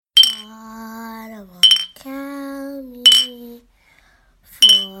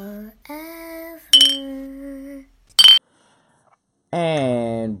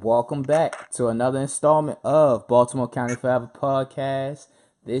welcome back to another installment of Baltimore County Forever Podcast.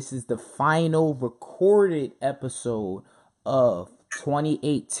 This is the final recorded episode of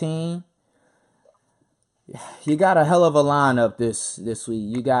 2018. You got a hell of a lineup this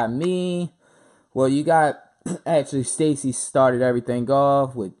week. You got me. Well, you got actually Stacy started everything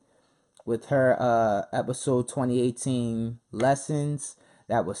off with her episode 2018 lessons.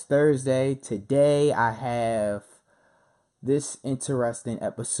 That was Thursday. Today I have this interesting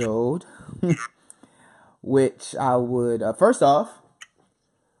episode, which I would first off,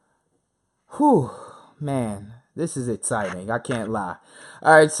 man, this is exciting. I can't lie.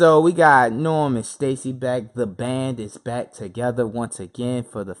 All right, so we got Norm and Stacy back. The band is back together once again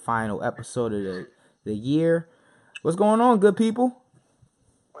for the final episode of the year. What's going on, good people?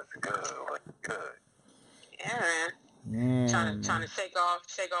 What's good? Yeah. Yeah, Trying to shake off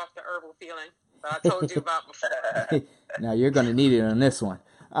the herbal feeling that I told you about before. now you're gonna need it on this one.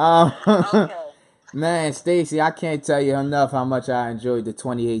 Okay. Man, Stacy, I can't tell you enough how much I enjoyed the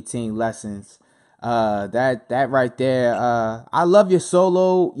 2018 lessons. That right there. I love your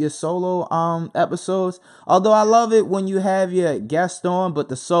solo episodes. Although I love it when you have your guest on, but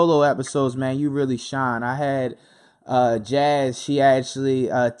the solo episodes, man, you really shine. I had Jazz. She actually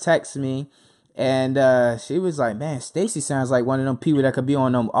texted me. And she was like, man, Stacy sounds like one of them people that could be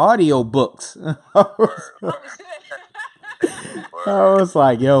on them audio books. I was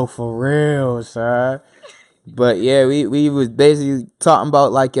like, yo, for real, sir. But yeah, we was basically talking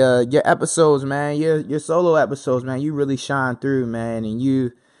about like your episodes, man, your solo episodes, man. You really shine through, man, and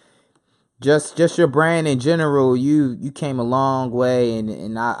you just your brand in general. You came a long way,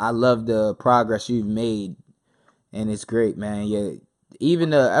 and I love the progress you've made, and it's great, man. Yeah.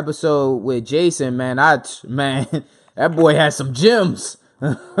 Even the episode with Jason, man, that boy has some gems.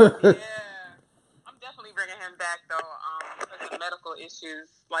 Yeah. I'm definitely bringing him back, though, for some medical issues.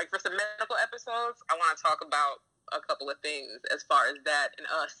 Like, for some medical episodes, I want to talk about a couple of things as far as that and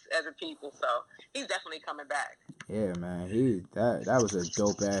us as a people. So, he's definitely coming back. Yeah, man. That was a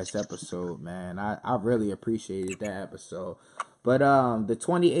dope-ass episode, man. I really appreciated that episode. But the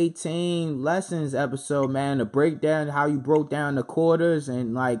 2018 lessons episode, man, the breakdown, how you broke down the quarters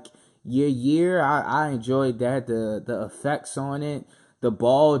and like your year, I enjoyed that. The effects on it, the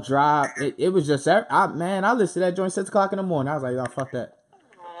ball drop, it was just I listened to that joint 6 o'clock in the morning. I was like, oh, fuck that.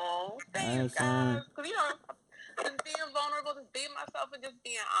 Oh, thanks, guys. Because just being vulnerable, just being myself, and just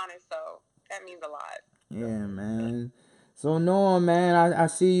being honest. So that means a lot. Yeah, man. So Norm, man, I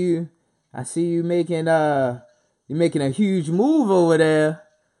see you making you're making a huge move over there.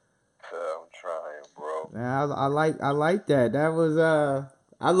 I'm trying, bro. Man, I like that. That was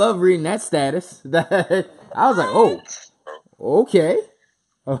I love reading that status. I was like, oh, okay.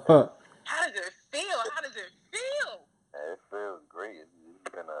 How does it feel? It feels great.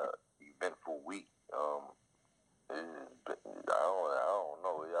 You've been for a week. I don't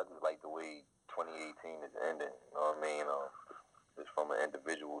know. I just like the way 2018 is ending. You know what I mean? Just from an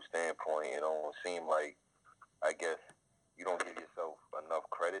individual standpoint, it don't seem like, I guess, you don't give yourself enough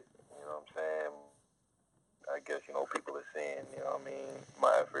credit. You know what I'm saying? I guess, people are seeing,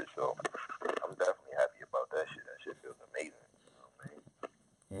 my efforts. So I'm definitely happy about that shit. That shit feels amazing. You know what I mean?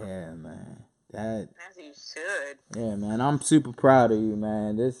 Yeah, man. As you should. Yeah, man. I'm super proud of you,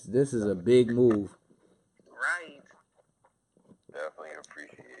 man. This is a big move. Right. Definitely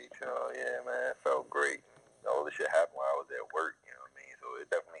appreciate y'all. Yeah, man. It felt great. All this shit happened while I was at work, you know what I mean? So it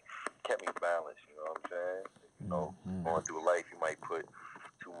definitely kept me balanced, you know what I'm saying? Going through life, you might put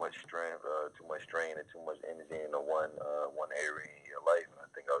too much strain and too much energy into one area in your life. And I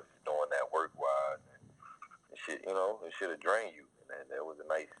think I was just doing that work-wise. And shit, it should have drained you. And that was a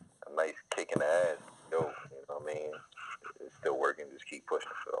nice kick in the ass. Yo, you know what I mean? It's still working. Just keep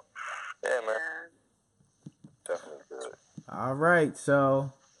pushing. So, yeah, man. Definitely good. All right,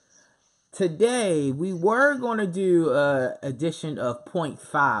 so today we were going to do an edition of Point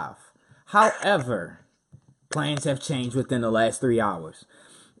 5. However, plans have changed within the last 3 hours.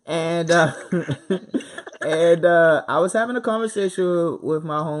 And and I was having a conversation with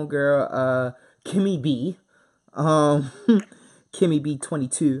my homegirl, Kimmy B. Kimmy B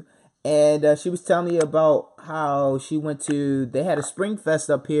 22. And she was telling me about how she they had a Spring Fest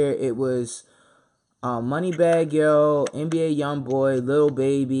up here. It was Moneybagg Yo, NBA Youngboy, Lil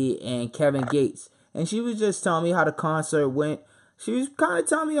Baby, and Kevin Gates. And she was just telling me how the concert went. She was kind of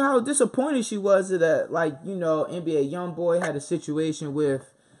telling me how disappointed she was that, NBA Youngboy had a situation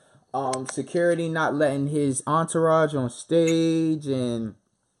with security not letting his entourage on stage, and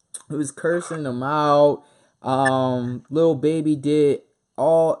he was cursing them out. Lil Baby did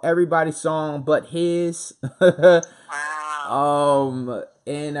everybody's song but his. Wow.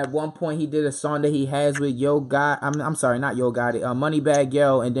 And at one point he did a song that he has with Yo Gotti. I'm sorry, not Yo Gotti. Moneybagg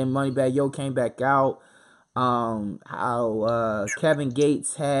Yo, and then Moneybagg Yo came back out. How Kevin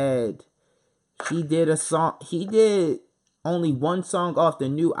Gates he did a song. He did only one song off the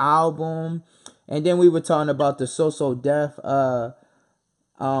new album, and then we were talking about the So Def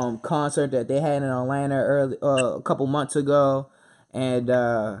concert that they had in Atlanta a couple months ago, and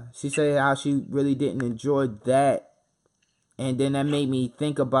she said how she really didn't enjoy that. And then that made me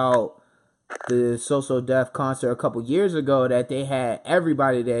think about the So Def concert a couple years ago that they had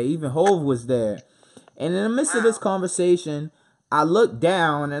everybody there. Even Hove was there. And in the midst of this conversation, I looked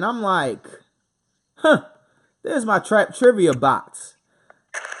down and I'm like, there's my trap trivia box.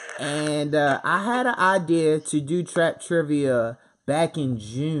 And I had an idea to do trap trivia back in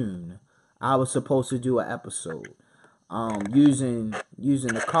June. I was supposed to do an episode using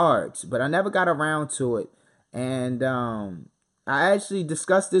the cards, but I never got around to it. And I actually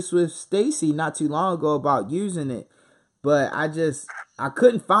discussed this with Stacy not too long ago about using it, but I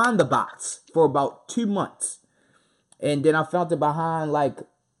couldn't find the box for about 2 months. And then I found it behind like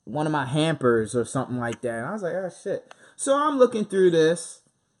one of my hampers or something like that. And I was like, oh shit. So I'm looking through this,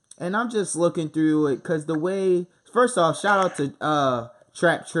 and I'm just looking through it because the way, first off, shout out to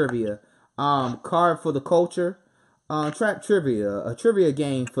Trap Trivia, Card for the Culture, Trap Trivia, a trivia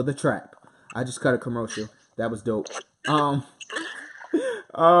game for the trap. I just cut a commercial. That was dope.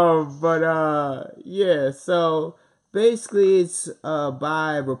 Yeah, so basically it's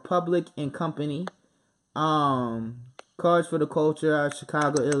by Republic and Company. Cards for the Culture out of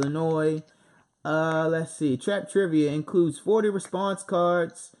Chicago, Illinois. Let's see. Trap Trivia includes 40 response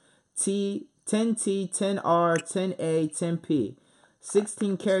cards, 10T, 10R, 10A, 10P,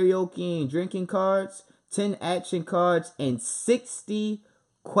 16 karaoke and drinking cards, 10 action cards, and 60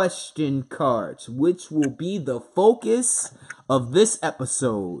 question cards, which will be the focus of this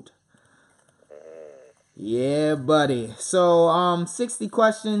episode. Yeah, buddy. So, 60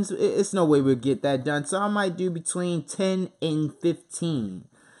 questions. It's no way we'll get that done. So I might do between 10 and 15.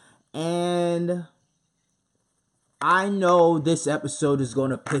 And I know this episode is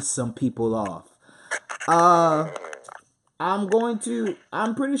going to piss some people off. I'm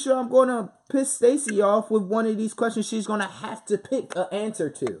pretty sure I'm going to piss Stacy off with one of these questions she's going to have to pick an answer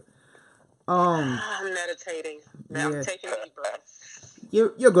to. I'm meditating. Yeah. I'm taking deep breaths.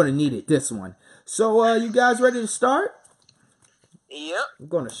 You're going to need it, this one. So, you guys ready to start? Yep. I'm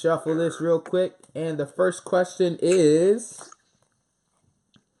going to shuffle this real quick. And the first question is,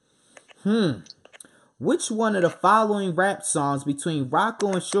 which one of the following rap songs between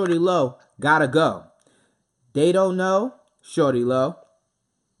Rocco and Shorty Low gotta go? They Don't Know, Shorty Low.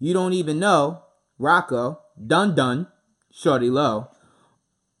 You Don't Even Know, Rocco. Dun Dun, Shorty Low.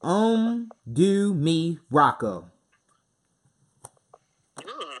 Do Me, Rocco.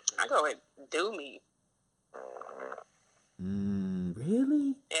 I go with Do Me.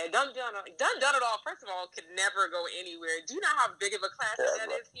 Really? Yeah, Dun Dun It All, first of all, could never go anywhere. Do you know how big of a classic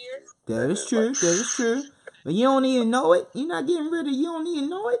that is here? That is true. But you don't even know it? You're not getting rid of You Don't Even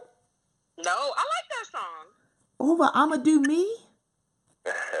Know It? No, I like that song. Over I'ma Do Me?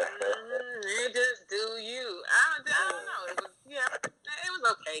 You just do you. I don't know. It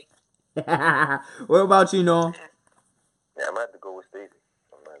was okay. What about you, Noah? Yeah, I'm gonna have to go with Stacey.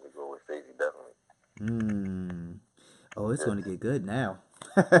 Definitely. Oh, it's gonna get good now.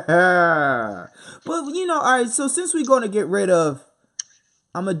 But alright, so since we're gonna get rid of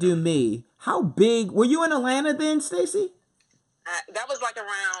I'ma Do Me, how big were you in Atlanta then, Stacy? That was like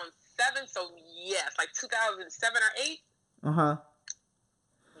around 7, so yes, like 2007 or 8. Uh-huh.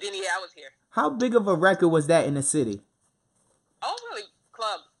 Then yeah, I was here. How big of a record was that in the city? Oh, really?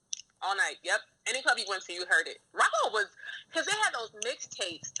 Club. All night. Yep. Any club you went to, you heard it. Rocco was, because they had those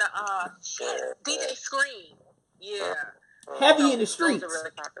mixtapes, the DJ Scream. Yeah. Heavy in the streets. Those are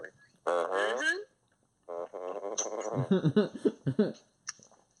really popular.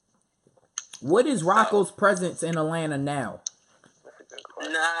 What is Rocco's presence in Atlanta now?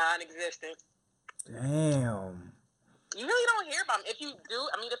 Non-existent. Damn. You really don't hear about him. If you do,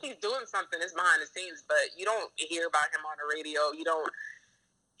 if he's doing something, it's behind the scenes, but you don't hear about him on the radio. You don't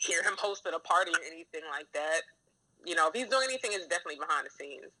hear him hosting a party or anything like that. If he's doing anything, it's definitely behind the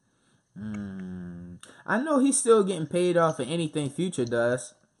scenes. I know he's still getting paid off of anything Future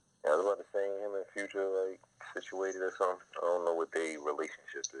does. Yeah, I was about to say him and Future like situated or something. I don't know what their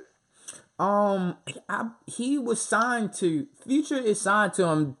relationship is. He was signed to Future is signed to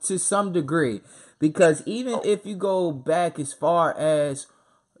him to some degree, because even if you go back as far as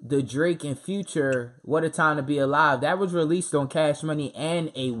the Drake and Future What a Time to Be Alive, that was released on Cash Money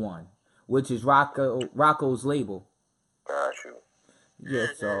and A1, which is Rocco's label. Yeah,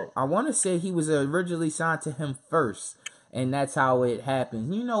 so I want to say he was originally signed to him first, and that's how it happens.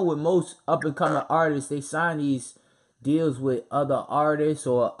 You know, with most up and coming artists, they sign these deals with other artists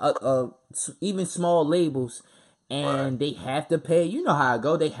or even small labels, and they have to pay. You know how it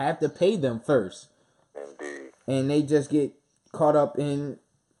go. They have to pay them first, Indeed. and they just get caught up in,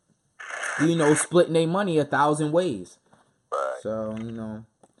 splitting their money 1,000 ways. Right. So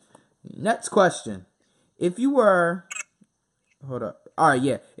next question: if you were Hold up. All right,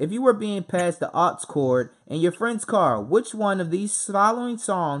 yeah. If you were being passed the aux cord in your friend's car, which one of these following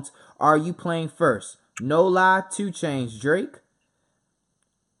songs are you playing first? No Lie, 2 Chainz, Drake.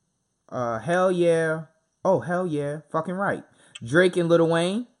 Hell Yeah. Oh, hell yeah. Fucking right. Drake and Lil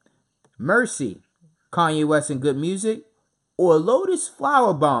Wayne. Mercy, Kanye West and Good Music. Or Lotus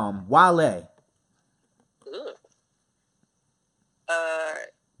Flower Bomb, Wale.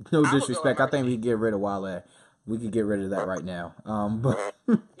 No disrespect. I think we can get rid of Wale. We could get rid of that right now. But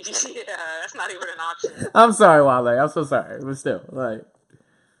yeah, that's not even an option. I'm sorry, Wale. I'm so sorry, but still, like.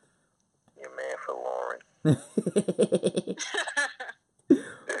 Your man for Lauren.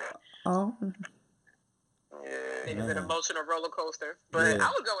 Yeah. It's an emotional roller coaster, but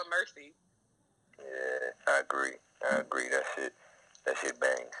I would go with Mercy. Yeah, I agree. That shit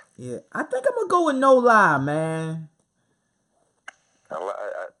bangs. Yeah, I think I'm gonna go with No Lie, man. I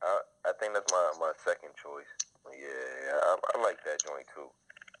think that's my second choice. Yeah, I like that joint too.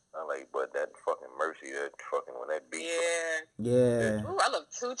 But that fucking Mercy, that fucking when that beat. Yeah. Ooh, I love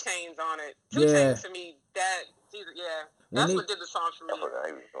 2 Chainz on it. 2 Chainz to me, that's what did the song for me. I forgot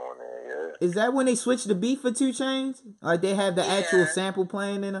he was going there. Yeah. Is that when they switched the beat for 2 Chainz? Like they have the actual sample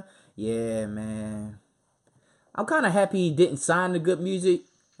playing in it? Yeah, man. I'm kind of happy he didn't sign to Good Music.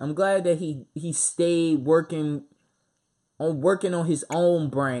 I'm glad that he stayed working on his own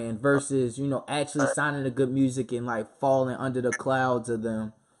brand versus, actually signing to Good Music and like falling under the clouds of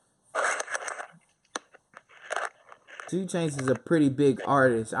them. 2 Chainz is a pretty big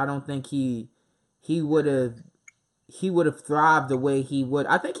artist. I don't think he would have thrived the way he would.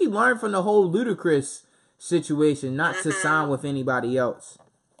 I think he learned from the whole Ludacris situation not to sign with anybody else.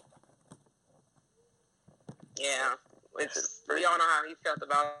 Yeah, we all know how he felt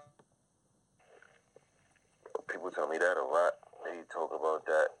about it. People tell me that a lot. They talk about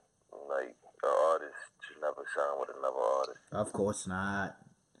that, like an artist should never sign with another artist. Of course not.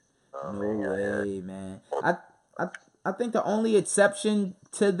 No way, man. I think the only exception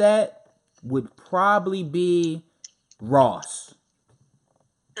to that would probably be Ross.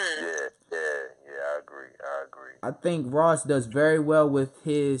 Yeah, I agree. I think Ross does very well with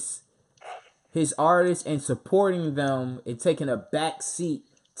his artists and supporting them and taking a back seat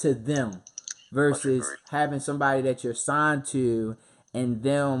to them versus having somebody that you're signed to and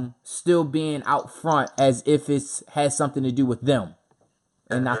them still being out front as if it has something to do with them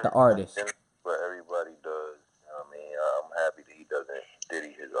and not the artist. But everybody does. I mean, I'm happy that he doesn't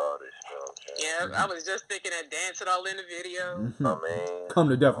diddy his artist. You know what I'm saying? Yeah, I was just thinking of dancing all in the video. I mean, come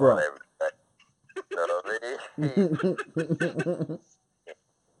to Death Row. You know what I mean?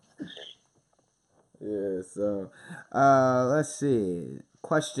 Yeah, so let's see.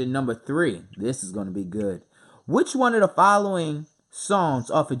 Question number 3. This is going to be good. Which one of the following songs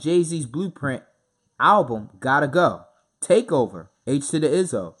off of Jay-Z's Blueprint album gotta go? Takeover, H to the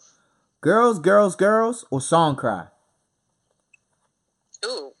Izzo, Girls, Girls, Girls, or Song Cry?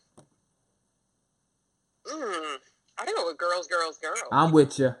 Ooh. I think go with Girls, Girls, Girls. I'm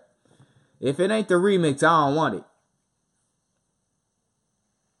with you. If it ain't the remix, I don't want it.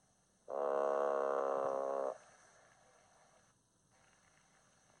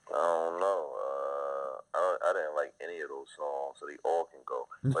 I don't know. I didn't like any of those songs, so they all can go.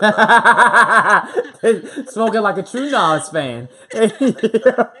 Smoking like a true Nas fan.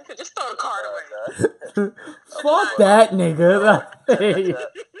 Just throw the card away. Fuck that nigga. I'm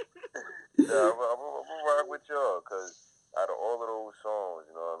gonna rock with y'all, because out of all of those songs,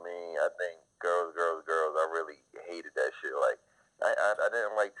 you know what I mean, I think Girls, Girls, Girls, I really hated that shit. Like, I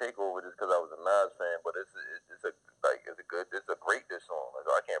didn't like Takeover just because I was a Nas fan, but it's a great diss song. Like,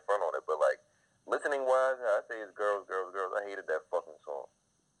 I can't front on it, but like listening wise, I say it's Girls, Girls, Girls. I hated that fucking song.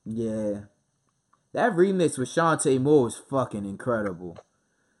 Yeah, that remix with Shantae Moore was fucking incredible.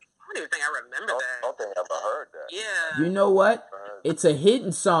 I don't even think I remember that. I don't think I ever heard that. Yeah. You know what? It's a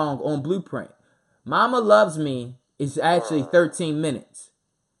hidden song on Blueprint. Mama Loves Me is actually 13 minutes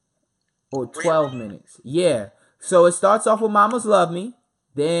or 12 minutes. Yeah. So it starts off with Mama's Love Me.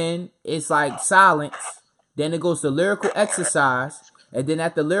 Then it's like silence. Then it goes to Lyrical Exercise. And then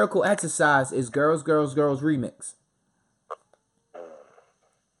at the Lyrical Exercise is Girls, Girls, Girls remix.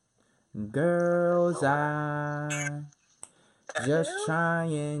 Girls, I Just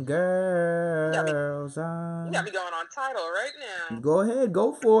trying, girls. You got me going on title right now. Go ahead,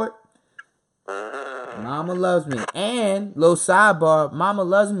 go for it. Mama Loves Me. And, little sidebar, Mama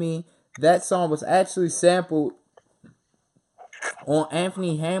Loves Me, that song was actually sampled on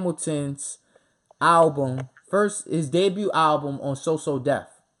Anthony Hamilton's album, his debut album on So So Def.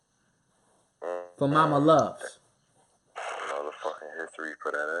 For Mama Loves. Another fucking history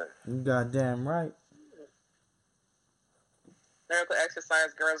for that. You goddamn right. Miracle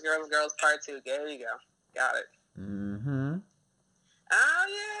Exercise, Girls, Girls, Girls, Part 2. There you go. Got it. Mm-hmm. Oh,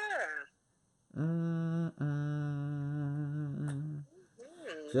 yeah.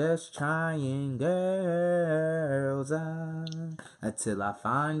 Just trying, girls, until I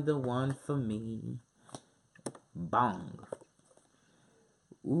find the one for me. Bong.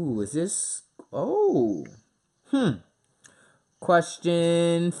 Ooh, is this? Oh.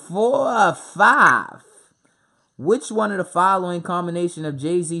 Question 4 or 5. Which one of the following combination of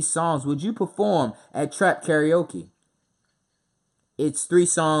Jay-Z songs would you perform at Trap Karaoke? It's 3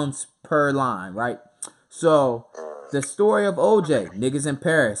 songs per line, right? So, The Story of OJ, Niggas in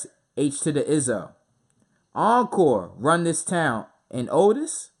Paris, H to the Izzo. Encore, Run This Town, and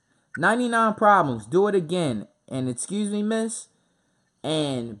Otis. 99 Problems, Do It Again, and Excuse Me Miss.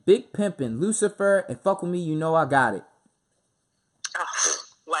 And Big Pimpin', Lucifer, and Fuck With Me, You Know I Got It. Oh,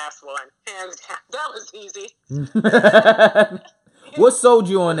 last one. Hands down. That was easy. What sold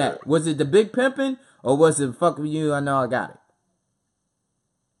you on that? Was it the Big Pimpin', or was it Fuck With You, I Know I Got It?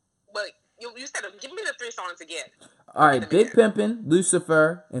 But you said, give me the 3 songs again. All right, Big Pimpin',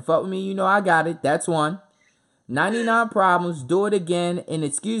 Lucifer, and Fuck With Me, You Know I Got It. That's 1. 99 Problems, Do It Again, and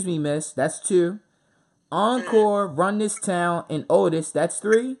Excuse Me Miss. That's 2. Encore, Run This Town, and Otis. That's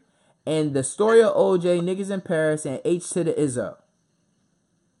 3. And The Story of OJ, Niggas in Paris, and H to the Izzo.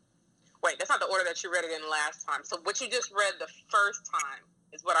 Wait, that's not the order that you read it in last time. So what you just read the first time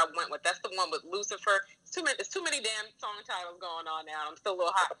is what I went with. That's the one with Lucifer. It's too many damn song titles going on now. I'm still a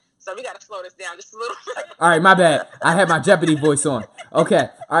little hot. So we got to slow this down just a little bit. All right, my bad. I had my Jeopardy voice on. Okay.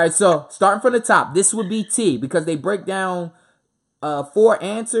 All right, so starting from the top, this would be T because they break down 4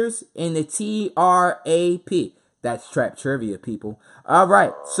 answers in the TRAP. That's Trap Trivia, people. All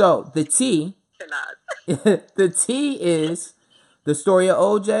right, so the T, the T is The Story of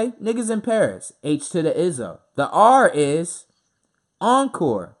OJ, Niggas in Paris, H to the Izzo. The R is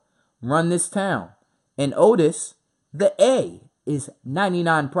Encore, Run This Town. And Otis, the A is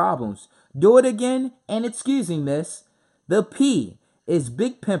 99 Problems, Do It Again, and Excuse Me Miss. The P is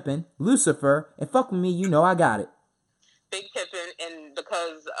Big Pimpin', Lucifer, and Fuck With Me, You Know I Got It. Big Pimpin', and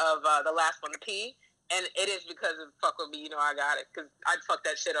because of the last one, the P, and it is because of Fuck With Me, You Know I Got It, because I'd fuck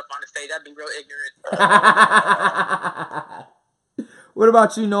that shit up on the stage. I'd be real ignorant. What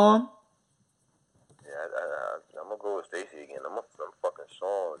about you, Norm? Yeah, I'm gonna go with Stacey again. Them fucking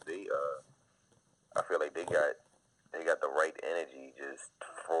songs, I feel like they got the right energy just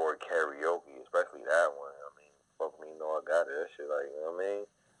for karaoke, especially that one. I mean, Fuck Me, You Know I Got It. That shit, like, you know what I mean?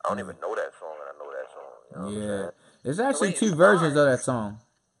 I don't even know that song, and I know that song. You know what I'm saying? There's actually 2 versions of that song.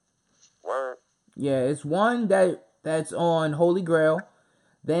 Word. Yeah, it's one that's on Holy Grail.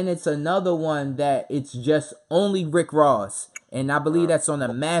 Then it's another one that it's just only Rick Ross. And I believe that's on the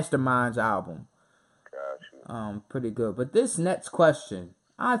Masterminds album. Got you. Pretty good. But this next question,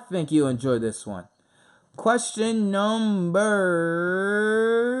 I think you'll enjoy this one. Question number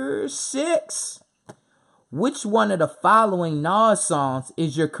 6. Which one of the following Nas songs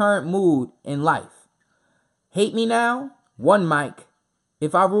is your current mood in life? Hate Me Now, One Mic,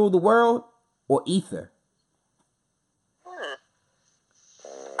 If I Rule the World, or Ether?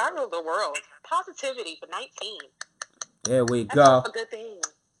 I Rule the World. Positivity for 19. There we go. That's a good thing.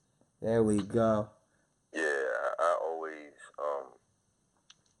 There we go. Yeah, I always,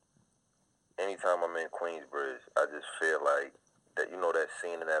 anytime I'm in Queensbridge, I just feel like that, you know, that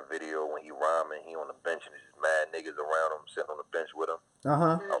scene in that video when he rhyming, he on the bench and there's just mad niggas around him sitting on the bench with him.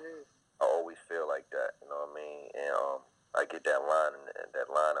 Uh-huh. I always feel like that, you know what I mean? And I get that line in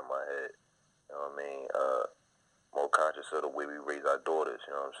my head, you know what I mean? More conscious of the way we raise our daughters,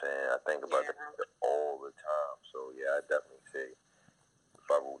 you know what I'm saying? I think about that all the time. So yeah, I definitely say If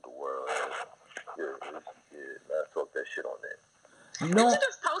I Ruled the World. Yeah, let's talk that shit on there. Didn't you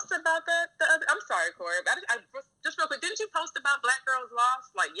just post about that? I'm sorry, Corey. I just real quick. Didn't you post about Black Girls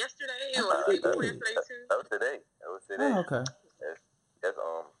Lost like yesterday or the day before yesterday too? That was today. Oh, okay.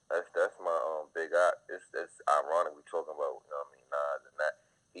 That's my big eye. It's ironic we talking about, you know what I mean, Nas and that.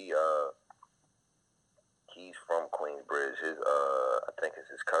 He's from Queensbridge. I think it's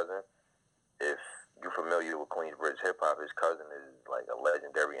his cousin. If you're familiar with Queensbridge hip hop, his cousin is like a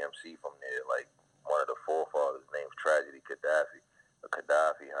legendary MC from there. Like one of the forefathers, named Tragedy Gaddafi, or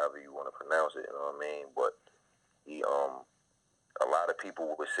Gaddafi, however you want to pronounce it. You know what I mean? But he a lot of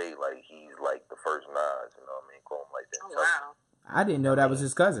people would say like he's like the first Nas. You know what I mean? Call him like that. Oh, wow. I didn't know that was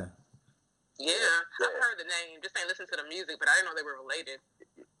his cousin. Yeah, I've heard the name. Just ain't listen to the music, but I didn't know they were related.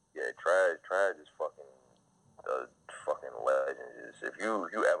 Yeah, Traj is fucking the fucking legend. If you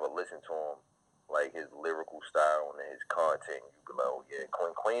ever listen to him, like his lyrical style and his content, you be like, oh yeah,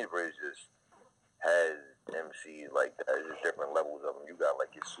 Queensbridge just has MCs like that. There's just different levels of them. You got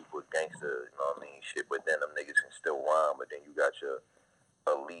like your super gangster, you know what I mean, shit, but then them niggas can still rhyme, but then you got your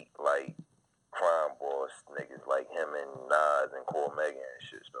elite like crime boss niggas like him and Nas and Cormega and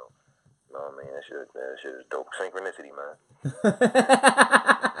shit. So you know what I mean? That shit is dope. Synchronicity, man.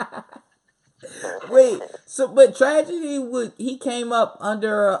 Wait, so but Tragedy he came up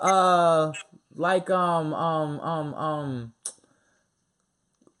under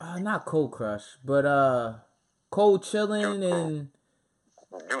not Cold Crush, but Cold Chillin' and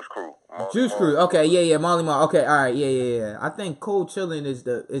Juice Crew. Okay, yeah, Marley Marl. Okay, all right, yeah. I think Cold Chillin' is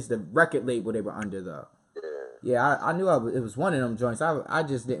the record label they were under though. Yeah, I knew it was one of them joints. I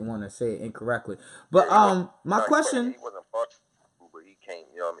just didn't want to say it incorrectly. But my question. He wasn't part of, but he came.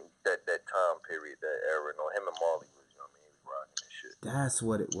 You know what I mean? That time period, that era. No, him and Marley was. You know what I mean? He was rocking and shit. That's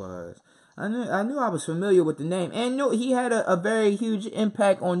what it was. I knew I was familiar with the name, and he had a very huge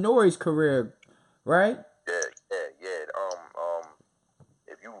impact on Nori's career, right? Yeah.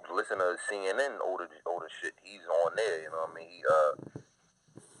 If you listen to CNN older shit, he's on there. You know what I mean?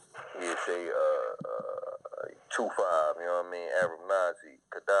 He'd say 2-5, you know what I mean? Arab Nazi,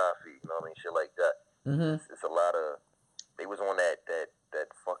 Gaddafi, you know what I mean? Shit like that. Mm-hmm. It's a lot of. They was on that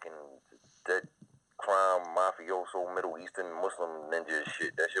fucking that crime mafioso Middle Eastern Muslim ninja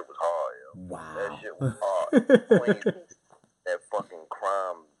shit. That shit was hard, yo. Wow. That shit was hard. That fucking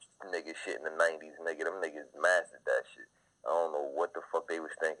crime nigga shit in the 90s, nigga. Them niggas mastered that shit. I don't know what the fuck they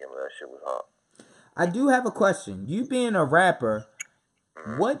was thinking, but that shit was hard. I do have a question. You being a rapper,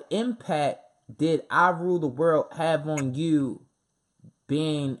 what impact did I Rule the World have on you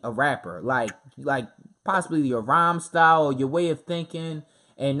being a rapper? Like possibly your rhyme style or your way of thinking,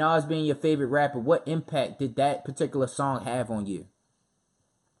 and Nas being your favorite rapper, what impact did that particular song have on you?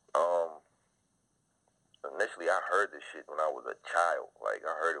 Initially I heard this shit when I was a child. Like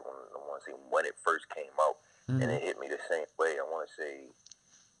I heard it when it first came out, and it hit me the same way. I want to say it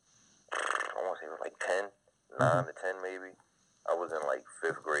was like 10, 9 to 10 maybe. I was in like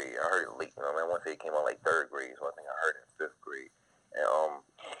 5th grade. I heard it late. You know what I mean? I want to say it came out like 3rd grade, so I think I heard it in 5th grade. And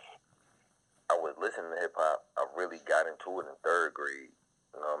I was listening to hip hop. I really got into it in 3rd grade.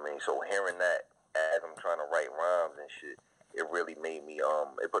 You know what I mean? So hearing that as I'm trying to write rhymes and shit, it really made me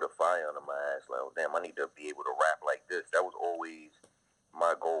it put a fire under my ass. Like, oh, damn, I need to be able to rap like this. That was always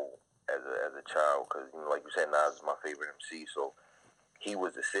my goal as a child, because you know, like you said, Nas is my favorite MC. So he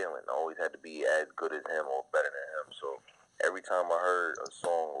was the ceiling. I always had to be as good as him or better than him. So every time I heard a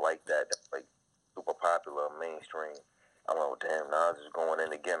song like that, that's like super popular, mainstream, I'm like, oh, damn, Nas is going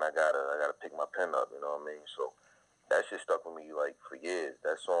in again. I gotta pick my pen up. You know what I mean? So that shit stuck with me like for years.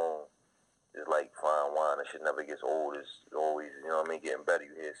 That song is like fine wine. That shit never gets old. It's always, you know what I mean, getting better.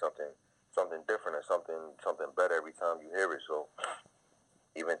 You hear something different or something better every time you hear it. So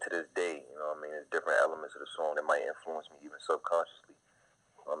even to this day, you know what I mean, there's different elements of the song that might influence me even subconsciously.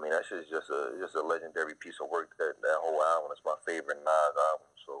 I mean, that shit's just a legendary piece of work. That whole album is my favorite Nas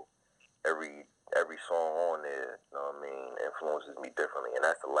album. So every song on there, you know what I mean, influences me differently, and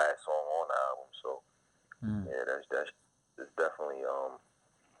that's the last song on the album. So yeah, that's definitely a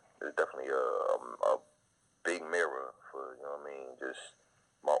big mirror for, you know what I mean, just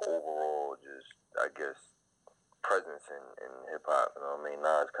my overall, just I guess, presence in hip hop. You know what I mean?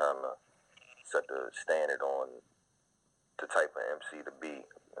 Nas kind of set the standard on the type of MC to be.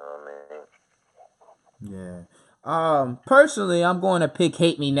 You know what I mean? Yeah. Personally, I'm going to pick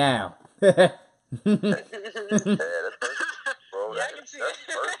 "Hate Me Now." Yeah, that's perfect, bro. That's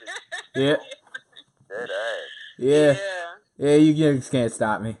perfect. Yeah. Dead ass. Yeah. Yeah, you just can't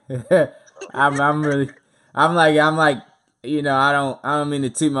stop me. I'm like, you know, I don't mean to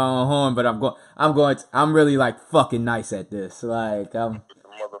toot my own horn, but I'm really like fucking nice at this. Like I'm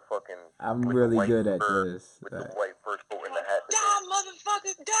really good at this. With the white fur coat and the hat. Die,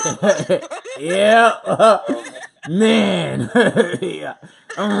 motherfucker, die! Yeah. Man. Yeah.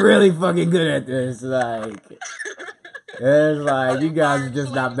 I'm really fucking good at this. Like, it's like, you guys are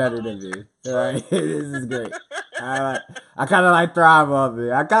just not better than me. Like, this is great. I kind of like thrive off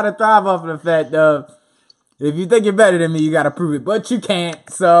it. I kind of thrive off of the fact of, if you think you're better than me, you got to prove it. But you can't.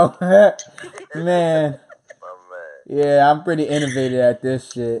 So, man. Yeah, I'm pretty innovative at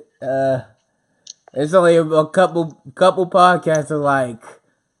this shit. It's only a couple podcasts are like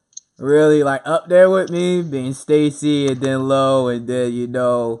really like up there with me, being Stacy and then Low, and then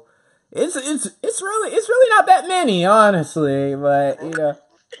it's really not that many, honestly. But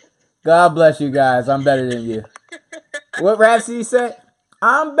God bless you guys. I'm better than you. What Rhapsody said?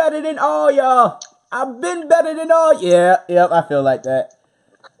 I'm better than all y'all. I've been better than all. Yeah, yep. I feel like that.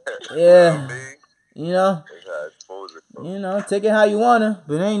 Yeah, take it how you wanna,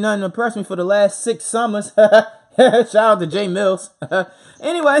 but ain't nothing impressed me for the last 6 summers. Shout out to Jay Mills.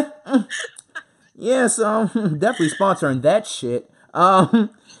 Anyway, yeah, so definitely sponsoring that shit.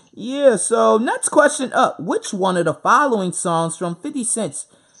 Yeah, so next question up. Which one of the following songs from 50 Cent's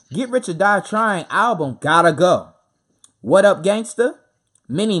Get Rich or Die Trying album gotta go? What Up Gangsta,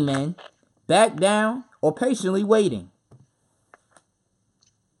 Mini Men, Back Down, or Patiently Waiting?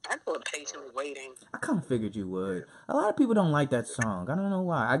 I put Patiently Waiting. I kind of figured you would. A lot of people don't like that song. I don't know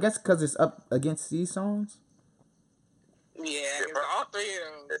why. I guess because it's up against these songs. Yeah, all 3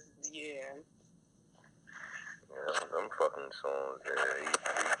 of them. Yeah. Yeah, them fucking songs,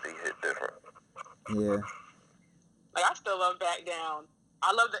 they hit different. Yeah. Like, I still love Back Down.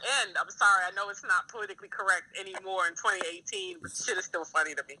 I love the end. I'm sorry. I know it's not politically correct anymore in 2018, but shit is still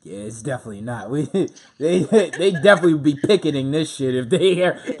funny to me. Yeah, it's definitely not. They definitely would be picketing this shit if they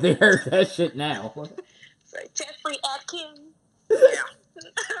heard that shit now. It's like Jeffrey Atkins. Yeah.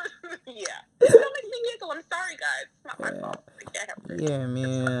 Yeah. It still makes me giggle. I'm sorry, guys. It's not my fault. Yeah,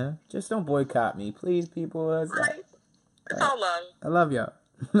 man. Just don't boycott me, please, people. Right. It's all love. I love y'all.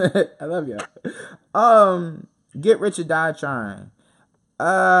 I love y'all. Get Rich or Die Trying.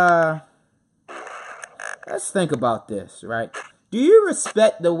 Let's think about this, right? Do you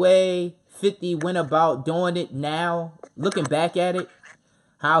respect the way 50 went about doing it now, looking back at it?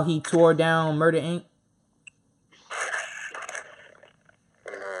 How he tore down Murder Inc.?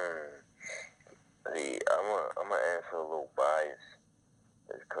 See, I'm gonna answer a little biased,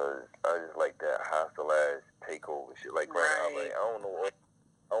 because I just like that hostile ass takeover shit. Like right now, like I don't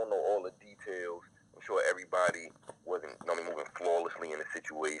know all the details. I'm sure everybody wasn't moving flawlessly in the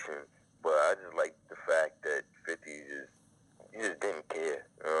situation, but I just like the fact that 50 just didn't care.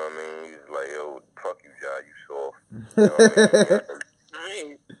 You know what I mean? He's like, yo, fuck you, Ja, you soft. You know what I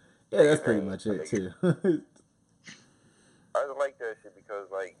mean? Yeah, that's pretty much it too. I just like that shit because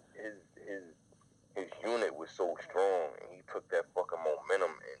like his unit was so strong, and he took that fucking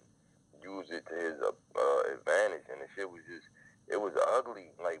momentum and used it to his advantage, and the shit was it was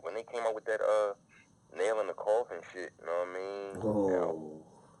ugly. Like when they came out with that nail in the coffin shit, you know what I mean? Oh.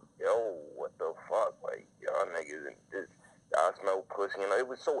 Yo, what the fuck? Like y'all niggas and this. I smell pussy, it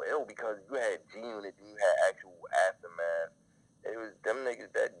was so ill because you had G-Unit and you had actual Aftermath. It was them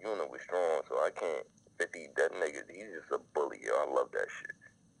niggas. That unit was strong, so I can't 50. That nigga, he's just a bully. Yo, I love that shit.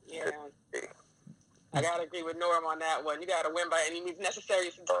 Yeah. I gotta agree with Norm on that one. You gotta win by any means necessary.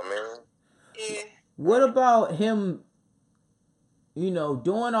 Yeah. What about him,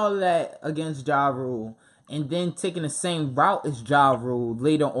 doing all of that against Ja Rule and then taking the same route as Ja Rule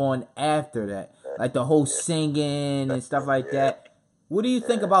later on after that? Like the whole singing and stuff like that. What do you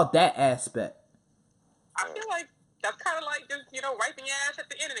think about that aspect? I feel like that's kind of like just, wiping your ass at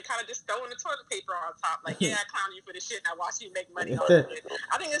the end and kind of just throwing the toilet paper on top. Like, yeah, I clown you for this shit and I watch you make money off of it.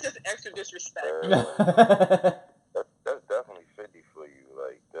 I think it's just extra disrespect. That's definitely 50 for you.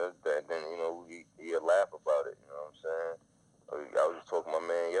 Like, that's that. Then, he'll laugh about it. You know what I'm saying? I was just talking to my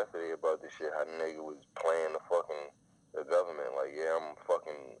man yesterday about this shit. How the nigga was playing the government. Like, yeah, I'm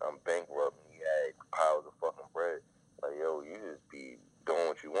bankrupt. And he had piles of fucking bread. Like, yo, you just be doing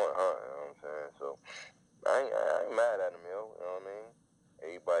what you want, huh? You know what I'm saying? So, I ain't mad at him, yo. You know what I mean?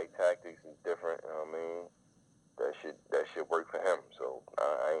 Everybody's tactics is different. You know what I mean? That shit worked for him. So,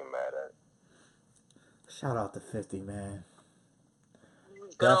 I ain't mad at it. Shout out to 50, man.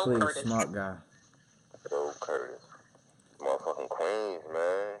 Go Definitely Curtis. A smart guy. Go Curtis. Motherfucking Queens,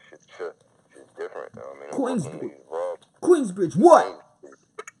 man. Shit's different. You know what I mean? Queensbridge, what?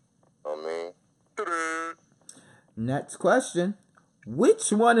 I mean, next question.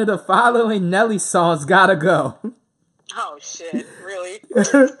 Which one of the following Nelly songs gotta go? Oh, shit. Really?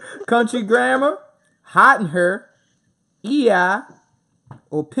 Country Grammar, Hot in Her, E.I.,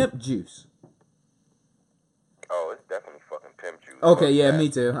 or Pimp Juice? Oh, it's definitely fucking Pimp Juice. Okay, yeah, me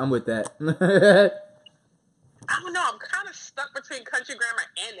too. I'm with that. I don't know. I'm kind of stuck between Country Grammar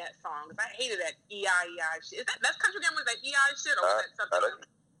and that song because I hated that E.I. shit. That's Country Grammar? Was that E.I. shit or was that something else?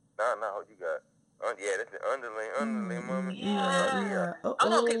 Nah, what you got? Yeah, that's the underlay, mama. Yeah. Oh,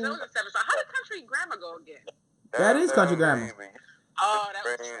 okay, so that was a 7 song. How did Country Grammar go again? That is Country Grammar. Oh, that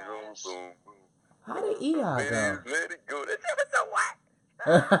was trash. How did E.I. go? Let it go. That was so what?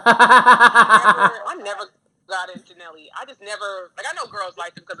 I never got into Nelly. I just never, like, I know girls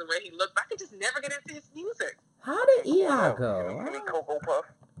like him because of the way he looked, but I could just never get into his music. How did E.I. Give me go? Cocoa Puff.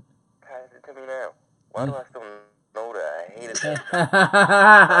 Pass it to me now. Why do I still know that? I hated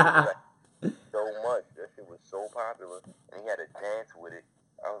that. So much. That shit was so popular. And he had a dance with it.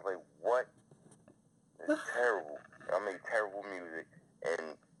 I was like, what? It's terrible. I made terrible music.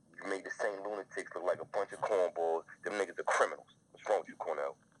 And you made the Saint Lunatics look like a bunch of cornballs. Them niggas are criminals. What's wrong with you,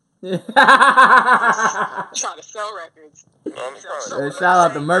 Cornell? Trying to sell records. No, Shout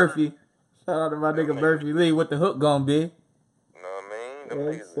out to Murphy. Shout out to my nigga Murphy Lee. What the hook gonna be? You know what I mean? Them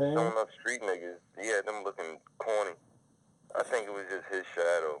niggas was showing up street niggas. Yeah, them looking corny. I think it was just his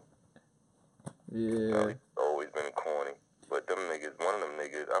shadow. Yeah. You know, he's always been corny. But them niggas, one of them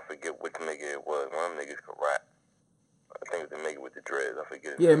niggas, I forget which nigga it was. One of them niggas could rap. I think it was the nigga with the dreads. I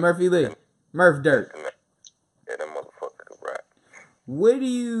forget his name. Murphy Lee. Murph Dirt. Yeah, that motherfucker could rap. When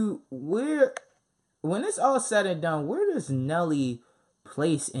it's all said and done, where does Nelly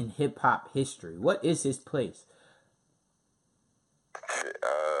place in hip hop history? What is his place? Shit,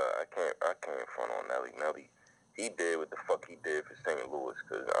 I can't front on Nelly. Nelly, he did what the fuck he did for St. Louis,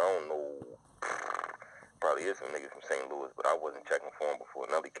 cause I don't know, probably is some niggas from St. Louis, but I wasn't checking for him before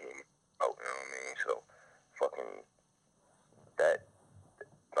Nelly came out, you know what I mean? So, fucking, that,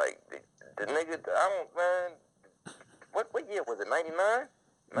 like, the nigga, I don't, man, what year was it, 99?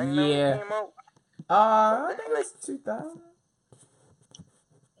 99 Yeah. came out? I think it's 2000.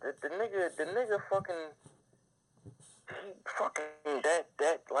 The nigga fucking, he fucking, that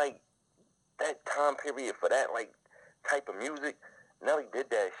time period for that, like, type of music, Nelly did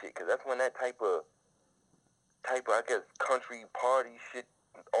that shit, because that's when that type of, I guess, country party shit,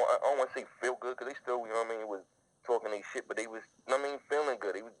 I don't want to say feel good, because they still, you know what I mean, was talking they shit, but they was, you know what I mean, feeling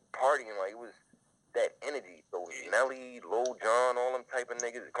good. They was partying, like, it was that energy. So Nelly, Lil Jon, all them type of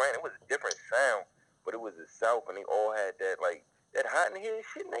niggas, granted, it was a different sound, but it was the South, and they all had that, like, that hot in here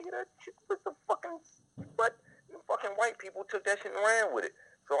shit, nigga, that shit was the fucking, what? The fucking white people took that shit and ran with it.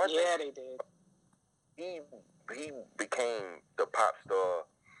 So I think they did. He became the pop star.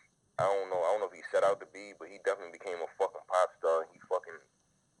 I don't know if he set out to be, but he definitely became a fucking pop star. He fucking,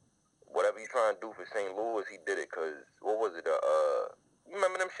 whatever he's trying to do for St. Louis, he did it, cause, what was it, you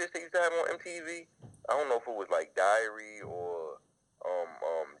remember them shits they used to have on MTV? I don't know if it was like Diary or,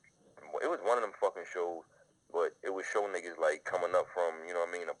 it was one of them fucking shows, but it would show niggas like coming up from, you know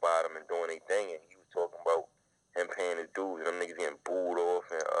what I mean, the bottom and doing their thing, and he was talking about him paying his dues, and them niggas getting booed off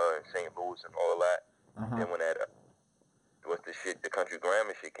in St. Louis and all that. Then when that, what's the shit, the Country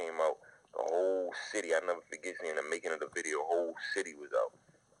Grammar shit came out, the whole city, I never forget seeing the making of the video, the whole city was out.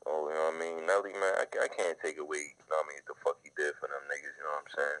 Oh, you know what I mean? Nelly, man, I can't take away, you know what I mean, the fuck he did for them niggas, you know what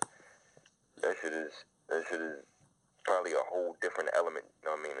I'm saying? That shit is probably a whole different element, you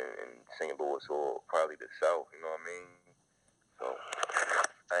know what I mean, in St. Louis or probably the South, you know what I mean? So,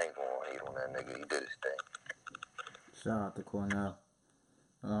 I ain't gonna hate on that nigga, he did his thing. Shout out to Cornell.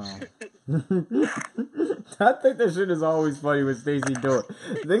 I think that shit is always funny with Stacey doing.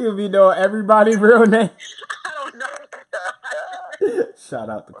 Nigga be knowing everybody's real name. I don't know. Shout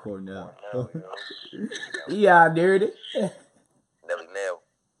out to Cornell. Yeah, dirty. Nelly Nail.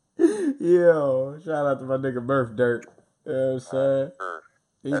 Yo, shout out to my nigga Murph Dirt. You know what I'm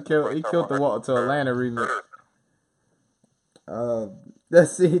saying? He killed the Walk to Atlanta remix.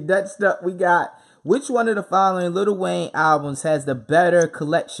 Let's see. Next up, we got, which one of the following Lil Wayne albums has the better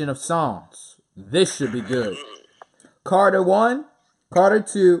collection of songs? This should be good. Carter 1, Carter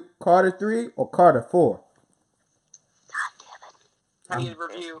 2, Carter 3, or Carter 4? God damn it. I need a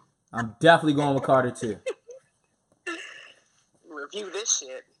review. I'm definitely going with Carter 2. Review this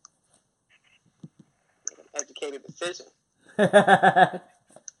shit. Make an educated decision.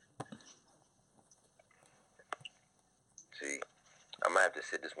 See, I might have to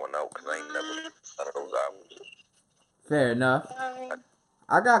sit this one out because I ain't never out of those albums. Fair enough.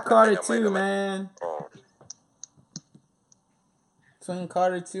 I got Carter 2, man. Between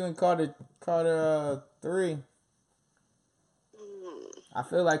Carter 2 and Carter 3. I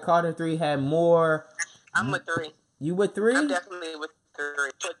feel like Carter 3 had more. I'm with 3. You with 3? I'm definitely with 3.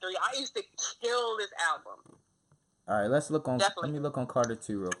 I used to kill this album. All right, let's look on. Definitely. Let me look on Carter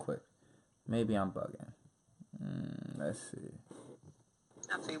 2 real quick. Maybe I'm bugging. Let's see.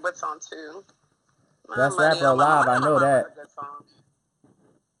 Let's see what's on 2. Best Rapper Alive. I know that.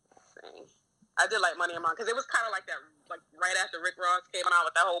 I did like Money in Mine because it was kind of like that, like right after Rick Ross came out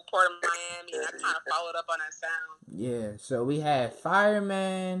with that whole Port of Miami, and I kind of followed up on that sound. Yeah, so we had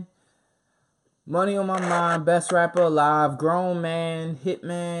Fireman, Money on My Mind, Best Rapper Alive, Grown Man,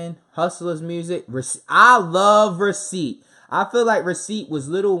 Hitman, Hustler's Music. I love Receipt. I feel like Receipt was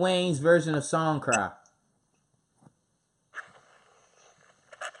Lil Wayne's version of Song Cry.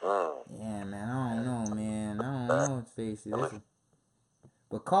 Yeah, man. I don't know, man. I don't know, Stacey.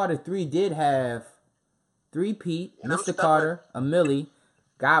 But Carter 3 did have 3 Pete, Mr. Carter, a Millie,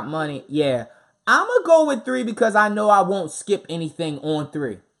 Got Money. Yeah. I'm going to go with 3 because I know I won't skip anything on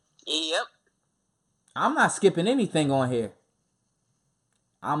 3. Yep. I'm not skipping anything on here.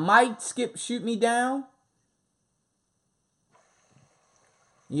 I might skip Shoot Me Down.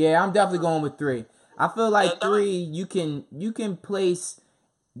 Yeah, I'm definitely going with 3. I feel like 3, you can place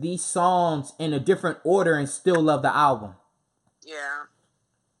these songs in a different order and still love the album. Yeah.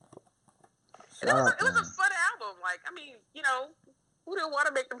 It was a fun album. Like, I mean, you know, who didn't want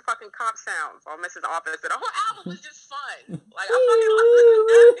to make them fucking cop sounds on Mrs. Office? The whole album was just fun. Like, I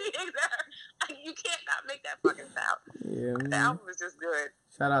fucking love that. You can't not make that fucking sound. Yeah, man. The album was just good.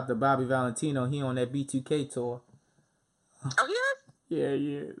 Shout out to Bobby Valentino. He on that B2K tour. Oh, he is? Yeah,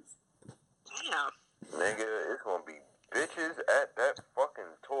 he is. Damn. Nigga, it's gonna be bitches at that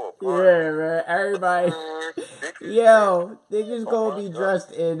fucking tour party. Yeah, man. Everybody. Yo, niggas gonna be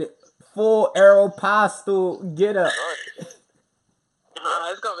dressed in full Aeropostale get up.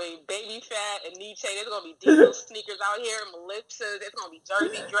 It's gonna be Baby Fat and Nietzsche. There's gonna be Diesel sneakers out here, Melissa. There's gonna be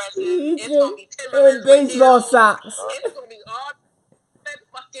jersey dresses. It's gonna be Timberlands and baseball socks. It's gonna be all that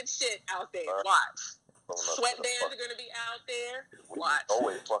fucking shit out there. Watch. Sweatbands are gonna be out there. Watch.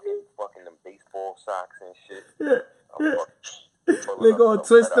 Always fucking them baseball socks and shit. They gonna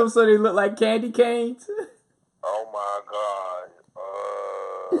twist them so they look like candy canes. Oh my god.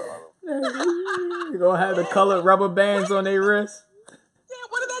 They gonna have the colored rubber bands on their wrists. Yeah,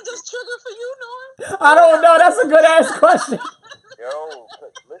 what did that just trigger for you, Norm? I don't know. That's a good ass question. Yo,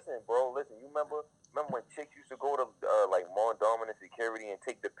 listen, bro. Listen, you remember when chicks used to go to like Mon Dominant Security and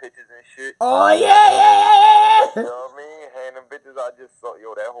take the pictures and shit? Oh yeah. You know what I mean? And them bitches I just saw,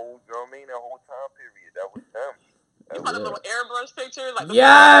 that whole, you know what I mean? That whole time period, that was them. You saw the little airbrush picture, like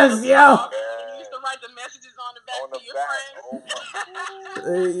yes, yo. You used to write the messages on the back to your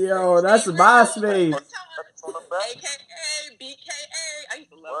friends. Yo, that's MySpace. AKA, BKA. I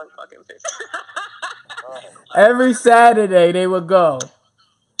used to love the fucking picture. Every Saturday they would go.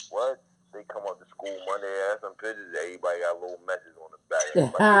 What? They come up to school Monday, ask some pictures. Everybody got a little message on the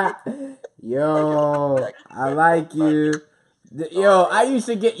back. Yo, I like you. Yo, I used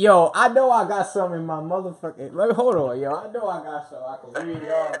to get, I know I got some in my motherfucking, hold on, yo, I know I got some, I can read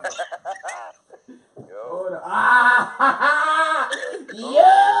it off. Hold on.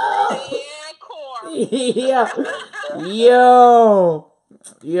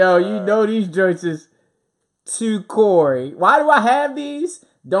 Yo, you know these joints is too Corey. Why do I have these?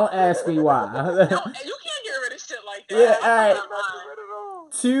 Don't ask me why. No, you can't get rid of shit like that. Yeah, all right.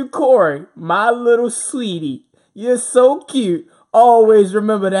 To Corey, my little sweetie. You're so cute. Always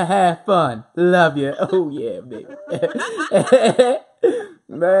remember to have fun. Love you. Oh, yeah, baby.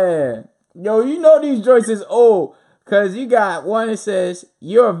 Man. Yo, you know these joints is old. Because you got one that says,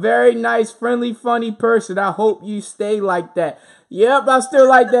 you're a very nice, friendly, funny person. I hope you stay like that. Yep, I still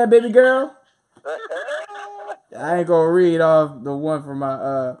like that, baby girl. I ain't going to read off the one from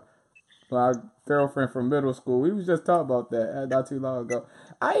my girlfriend from middle school. We was just talking about that not too long ago.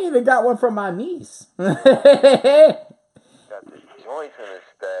 I even got one from my niece. Got the joints in his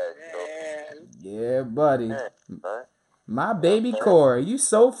stash. Yeah, buddy. My baby Corey, you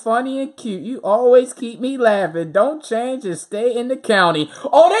so funny and cute. You always keep me laughing. Don't change and stay in the county.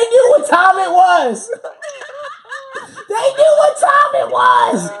 Oh, they knew what time it was. They knew what time it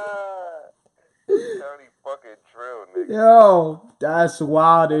was. County fucking drill, nigga. Yo, that's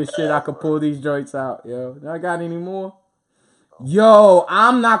wild as shit. I could pull these joints out, yo. I got any more? Yo,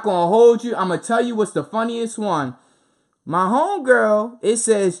 I'm not gonna hold you. I'm gonna tell you what's the funniest one. My homegirl, it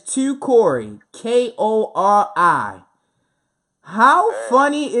says to Corey, Kori. How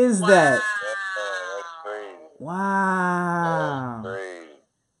funny is that? That's crazy. Wow. That's crazy.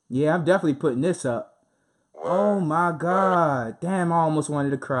 Yeah, I'm definitely putting this up. Oh my god. Damn, I almost wanted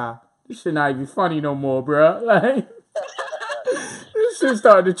to cry. This shit not even funny no more, bro. Like, this shit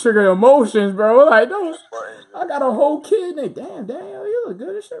started to trigger emotions, bro. Like, no, I got a whole kid. And damn, you look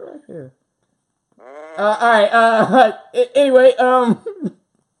good as shit right here. All right. Anyway,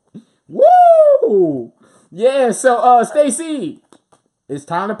 woo. Yeah. So, Stacey, it's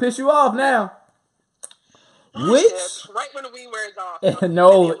time to piss you off now. Which? Right when the weed wears off.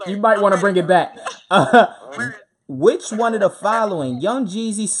 No, you might want to bring it back. Which one of the following Young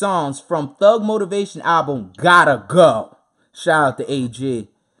Jeezy songs from Thug Motivation album gotta go? Shout out to AG.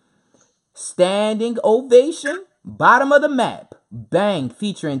 Standing Ovation, Bottom of the Map, Bang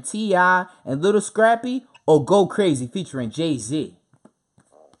featuring T.I. and Little Scrappy, or Go Crazy featuring Jay-Z?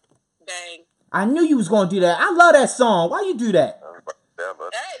 Dang. I knew you was gonna do that. I love that song. Why you do that?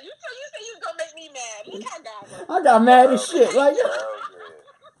 Hey, you said you was gonna make me mad. Look how God works. I got mad as shit. Like, Hell yeah.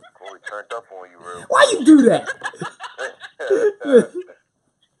 Corey turned up on you real quick. why you do that? I feel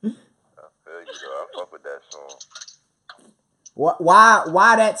you, though. I fuck with that song.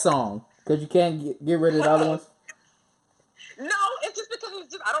 Why that song? Because you can't get rid of the other ones? No, it's just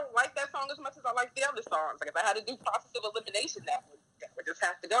because I don't like that song as much as I like the other songs. Like if I had to do process of elimination, that would just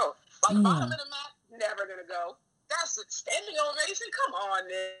have to go. Like Bottom of the Map, never gonna go. That's a standing ovation. Come on,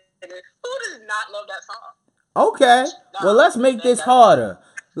 nigga. Who does not love that song? Okay. Well, let's make this harder.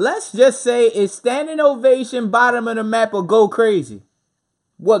 Let's just say it's standing ovation, Bottom of the Map, or Go Crazy.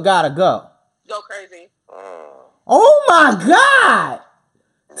 What gotta go? Go Crazy. Oh my God!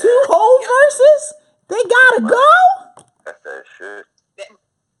 2 whole verses? They gotta go? That's that shit.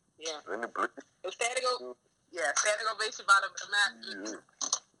 Yeah. Let me blink. Standing ovation, Bottom of the Map.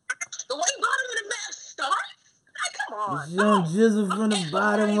 The way Bottom of the Map starts? Like, come on. Young Jizzle from the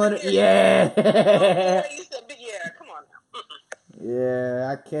bottom of the... Yeah. Yeah, come on now.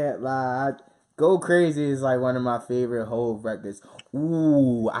 Yeah, I can't lie. Go Crazy is like one of my favorite whole records.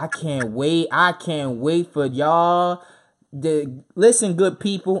 Ooh, I can't wait. I can't wait for y'all. Listen, good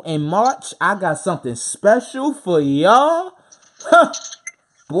people. In March, I got something special for y'all.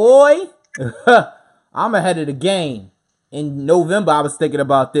 Boy, I'm ahead of the game. In November, I was thinking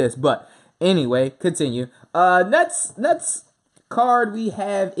about this, but anyway, continue. Next card we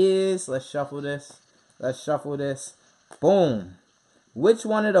have is, let's shuffle this. Boom. Which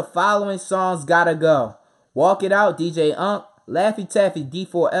one of the following songs gotta go? Walk It Out, DJ Unk, Laffy Taffy,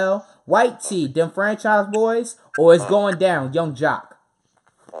 D4L, White Tee, Them Franchise Boys, or It's Going Down, Young Jock?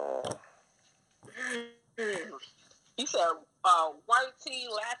 You said White Tee,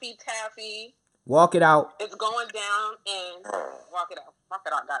 Laffy Taffy. Walk It Out. It's Going Down, and Walk It Out. Walk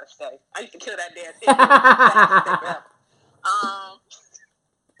It Out gotta stay. I used to kill that damn thing.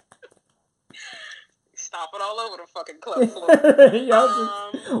 Stomping all over the fucking club floor.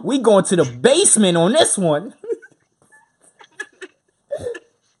 We going to the basement on this one.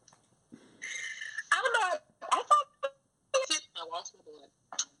 I don't know. I thought I lost my blood.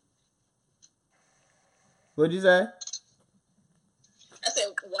 What'd you say? I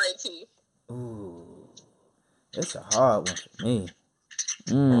said White Tee. Ooh, it's a hard one for me.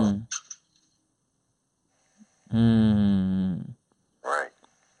 Right.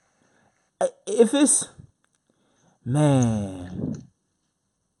 If it's... Man.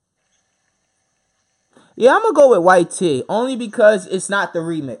 Yeah, I'm going to go with White Tee. Only because it's not the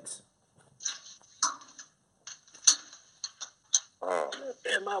remix.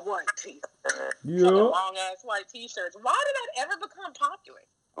 And my white tee. Yeah. Long ass white t-shirts. Why did that ever become popular?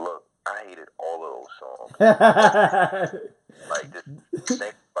 Look, I hated all of those songs. Like, just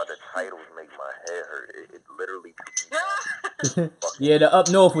think about the titles make my head hurt. It literally took me back. Yeah, the Up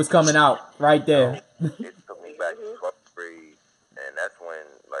North was coming out right there. It took me back to 12th grade, and that's when,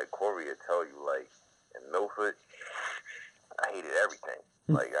 like, Corey would tell you, like, in Milford, I hated everything.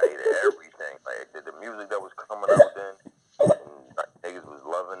 Like, I hated everything. Like, the music that was coming out then, and niggas was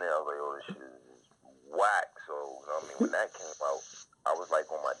loving it. I was like, oh, this shit is whack. So, you know what I mean? When that came out, I was like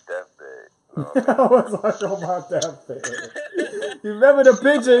on my deathbed. You know what I mean? I was like on my deathbed. You remember the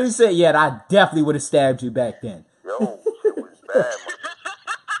picture? He said, yeah, I definitely would have stabbed you back then. Yo, it was bad.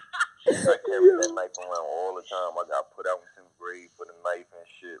 I carried that knife around all the time. I got put out in 10th grade for the knife and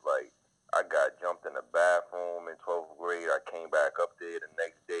shit. Like, I got jumped in the bathroom in 12th grade. I came back up there the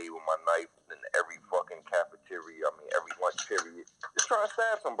next day with my knife in every fucking cafeteria. I mean, every lunch period. Just trying to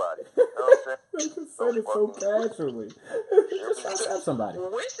stab somebody. You know what I'm saying? They just said it so casually. Just trying to stab somebody.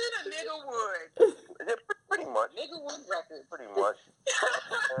 Wishing a nigga would. Yeah, pretty much. Nigga Wood Records. Pretty much.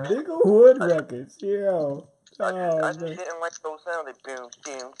 Nigga Wood Records, yo. I just didn't like those sounds. Like, boom,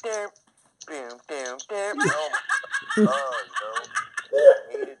 boom, boom, boom, boom, boom. Oh, my God, yo. I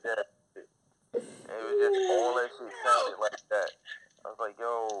hated that shit. It was just all that shit sounded like that. I was like,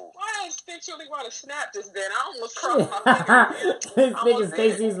 yo. Why I instinctually want to snap this then? I almost crossed my fingers. This nigga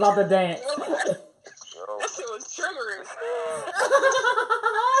thinks he's about to dance. Yo. That shit was triggering.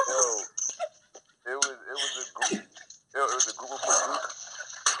 Yo. It was a group. Yo, it was a group of producers.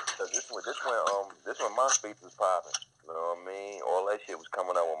 This when MySpace was popping. You know what I mean? All that shit was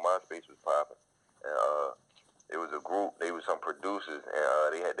coming out when MySpace was popping. And it was a group. They were some producers,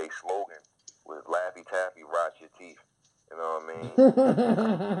 and they had their slogan was Laffy Taffy, rot your teeth. You know what I mean?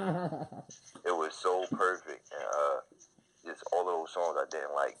 It was so perfect. And just all of those songs I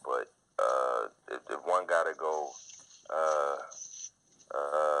didn't like, but if one gotta go,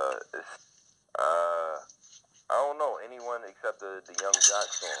 except the Young Jock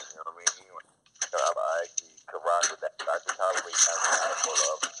song. You know what I mean? I actually could rock with that Dr. Holloway.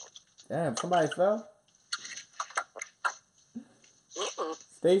 Damn, somebody fell? Mm-mm.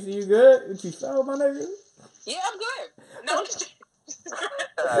 Stacey, you good? Did you fell, my nigga? Yeah, I'm good. No, I'm just...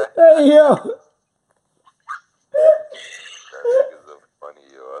 Hey, yo. That niggas are funny,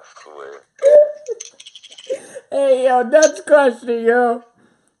 yo. I swear. Hey, yo, that's question, yo.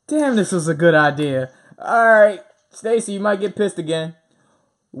 Damn, this was a good idea. Alright, Stacey, you might get pissed again.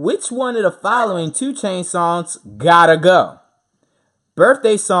 Which one of the following 2 Chainz songs gotta go?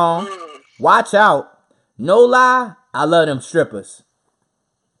 Birthday song, Watch Out, No Lie, I Love Them Strippers.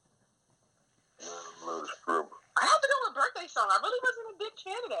 I have to go with Birthday Song. I really wasn't a big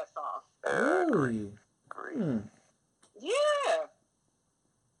fan of that song. Really? Great. Yeah.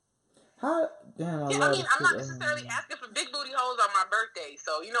 How? Damn, Yeah, I mean, I'm not necessarily asking for big booty hoes on my birthday,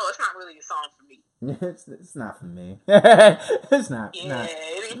 so, you know, it's not really a song for me. It's not for me. It's not. Yeah. Not.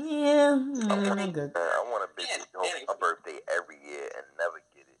 It ain't. Yeah, I'm good. I want a big booty hoe on my birthday every year and never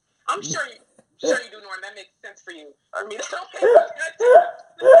get it. I'm sure you do, Norm. That makes sense for you. I mean,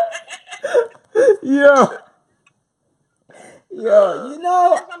 Yo, you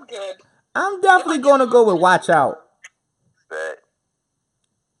know, I'm good. I'm definitely gonna go with Watch Out. Bet.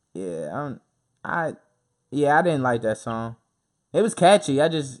 Yeah, I didn't like that song. It was catchy. I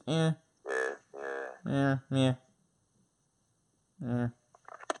just, yeah.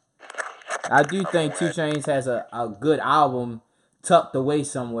 I do think 2 Chainz has a good album tucked away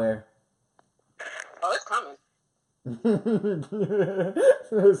somewhere. Oh, it's coming.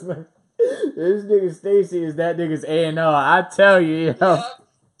 This nigga Stacey is that nigga's A&R. I tell you, yo. Yep.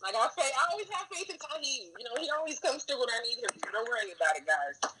 Like I always have faith in Taheem. You know, he always comes through when I need him. Don't worry about it,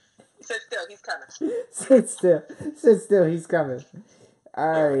 guys. Sit still, he's coming. Sit still, he's coming.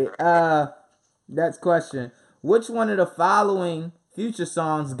 Alright, next question. Which one of the following Future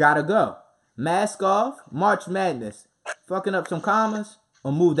songs gotta go? Mask Off, March Madness, Fucking Up Some Commas,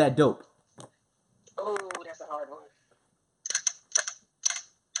 or Move That Dope? Oh, that's a hard one.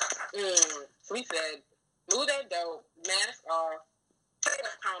 So we said, Move That Dope, Mask Off, Fucking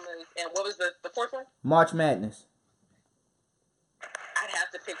Up Commas, and what was the fourth one? March Madness. I'd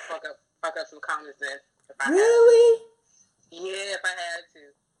have to pick Fuck Up Some Commas then. Really? Yeah, if I had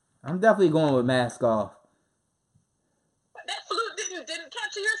to. I'm definitely going with Mask Off. That flute didn't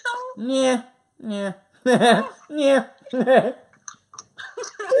capture your soul? Yeah. Yeah.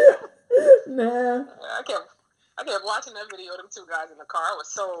 Nah. I kept watching that video of them 2 guys in the car. I was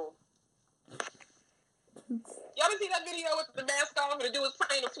so... Y'all didn't see that video with the mask on and the dude was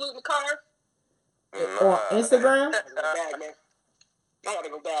playing the flute in the car? On Instagram? I gotta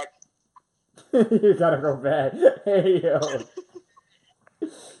go back. You gotta go back. Hey, yo.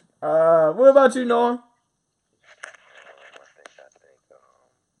 What about you, Norm?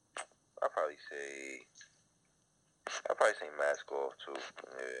 I'll probably say Mask Off too.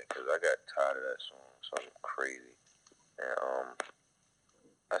 Yeah, because I got tired of that song. Something crazy. And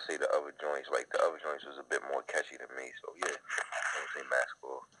I say the other joints was a bit more catchy than me. So yeah, I would say Mask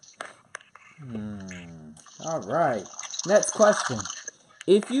Off. All right. Next question.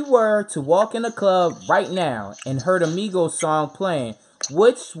 If you were to walk in a club right now and heard a Migos song playing,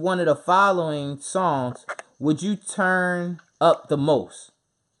 which one of the following songs would you turn up the most?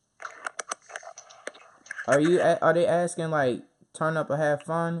 Are they asking like turn up or have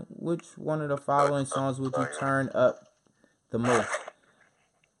fun? Which one of the following songs would you turn up the most?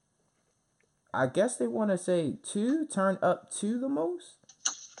 I guess they want to say turn up to the most.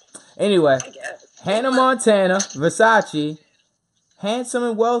 Anyway, Hannah Montana, Versace, Handsome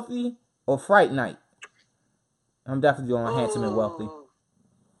and Wealthy, or Fright Night? I'm definitely going Handsome and Wealthy.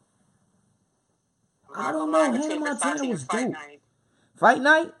 I don't know. Hannah Montana was dope. Fright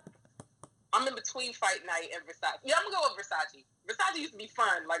Night? I'm in between Fight Night and Versace. Yeah, I'm gonna go with Versace. Versace used to be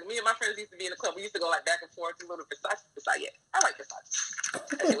fun. Like me and my friends used to be in the club. We used to go like back and forth to little Versace. Yeah, I like Versace.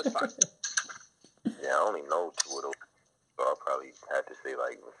 That shit was fun. Yeah, I only know 2 of those, so I'll probably have to say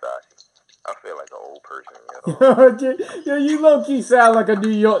like Versace. I feel like an old person. Yo, you low key sound like a New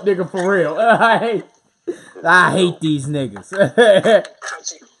York nigga for real. I hate these niggas.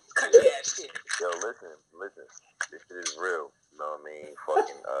 country ass shit. Yo, listen. This shit is real. You know what I mean?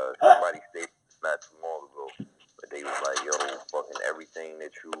 Fucking somebody said not too long ago, but they was like, yo, fucking everything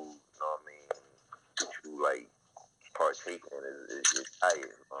that you know what I mean, that you like partake in is tired. You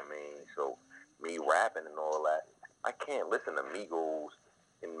know what I mean? So me rapping and all that, I can't listen to Migos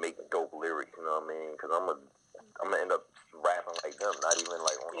and make dope lyrics. You know what I mean? Because I'm gonna end up rapping like them, not even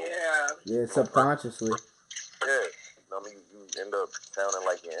like on yeah, subconsciously. Yeah, I mean, you end up sounding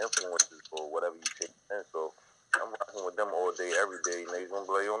like your influences or whatever you take in. So I'm rocking with them all day, every day. Niggas gonna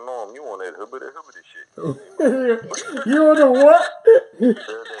be like, yo, Norm, you on that hibbity shit. You on the what?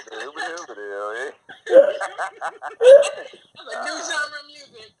 Hibbity, hell yeah. That's a new genre of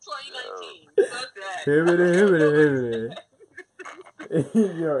music, 2019. Fuck that. Hibbity.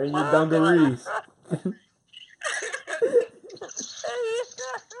 Yo, and your dungarees.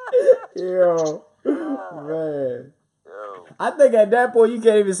 Yo, man. Yo. I think at that point you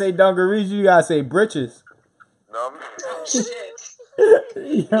can't even say dungarees. You gotta say britches. No, Oh, shit.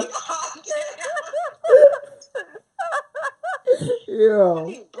 Yo.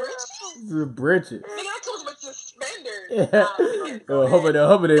 Yo. The britches. Nigga, I told you about suspenders. Yeah.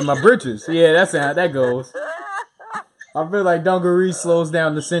 Hubbity in my britches. Yeah, that's how that goes. I feel like dungarees slows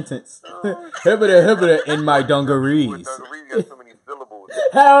down the sentence. Hibbity in my dungarees. Dungarees got too many syllables.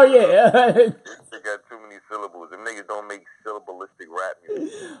 Hell yeah. They got too many syllables. Them niggas don't make syllabalistic rap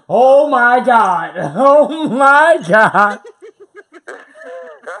music. Oh my god. Oh my god.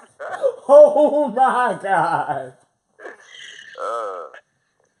 Oh my god.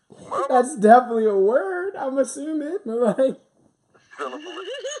 That's definitely a word, I'm assuming. Like,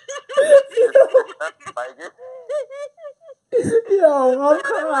 yo, I'm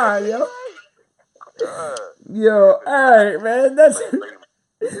crying, yo. Yo, alright, man. That's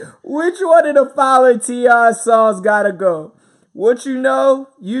which one of the following T.I. songs gotta go? What You Know,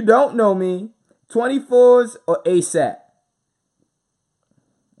 You Don't Know Me, 24s, or ASAP?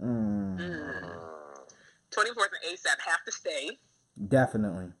 24th and ASAP have to stay.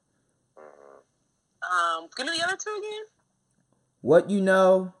 Definitely. Give me the other two again. What You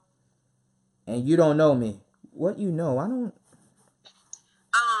Know and You Don't Know Me. What You Know? I don't.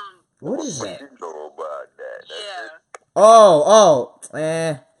 What is that? You know about that. Yeah.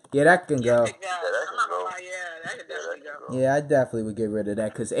 Yeah, that can go. I'm not gonna lie, that could definitely go. Yeah, I definitely would get rid of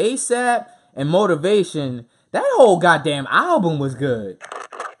that because ASAP and Motivation, that whole goddamn album was good.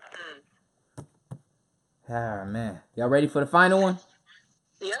 Ah, man. Y'all ready for the final one?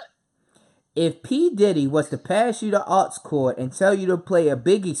 Yep. If P. Diddy was to pass you the aux cord and tell you to play a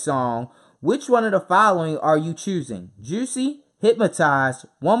Biggie song, which one of the following are you choosing? Juicy, Hypnotized,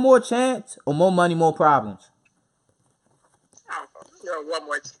 One More Chance, or More Money, More Problems? Oh, one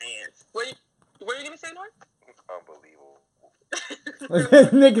more chance. What are you going to say, North? Unbelievable.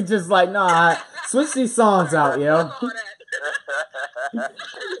 Nigga just like, nah, switch these songs out, yo.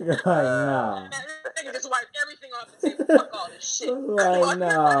 Like, nah. Nigga just wipe everything off the table. Fuck all this shit. Like,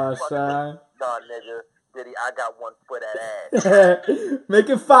 nah, son. Nah, nigga. Diddy, I got one for that ass. Make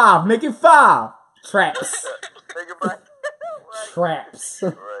it 5. Make it 5. Traps. Traps.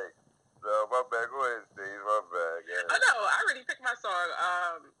 Right. No, my bad. Go ahead, Steve. My bad. Yeah. Oh, no. I already picked my song.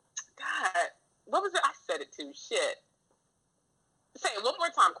 God. What was it? I said it too. Shit. Say it one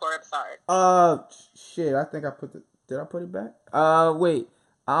more time, Corey. I'm sorry. Shit. I think I put the... Did I put it back? Wait.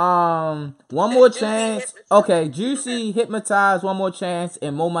 One More Chance. Okay, Juicy, Hypnotized, One More Chance,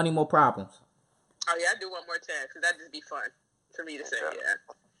 and More Money, More Problems. Oh, yeah. I do One More Chance, because that'd just be fun for me to say, yeah.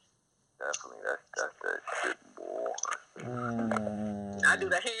 Definitely. That's that shit, boy. I do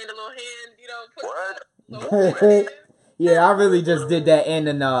the hand, a little hand, you know. What? Yeah, I really just did that and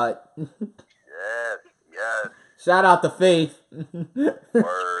the nod. Yes. Shout out to Faith. Word.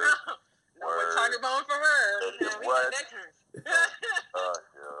 No more target bone for her. We got that kind.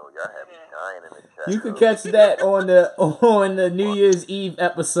 Y'all have me dying in the chat. You can catch that on the New Year's Eve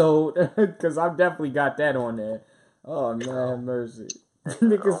episode, because I've definitely got that on there. Oh, man, mercy.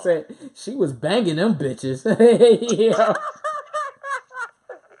 Nigga said she was banging them bitches. Yeah.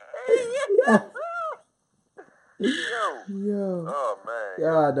 Yo. Oh, man.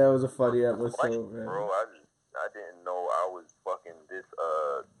 God, that was a funny episode, man. Bro, I didn't know I was fucking this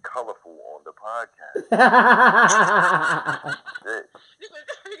colorful on the podcast. You can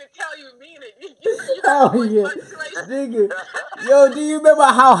tell you mean it. Oh, yeah. Nigga. Yo, do you remember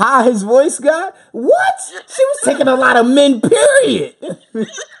how high his voice got? What? She was taking a lot of men, period.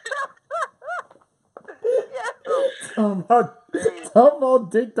 Talking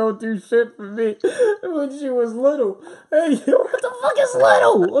about Dick don't do shit for me when she was little. Hey, what the fuck is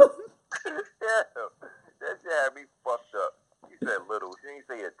little? Yeah, that shit had me fucked up. You said little. She didn't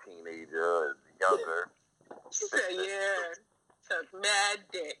say a teenager, younger. She said, yeah. Took mad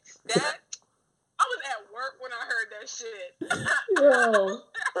dicks. That, I was at work when I heard that shit. Yo.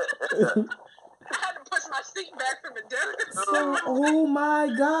 I had to push my seat back from the desk. Oh my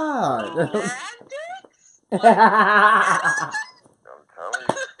god. Mad dicks? I'm telling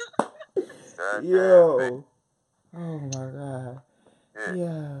you. Yo. Oh my god.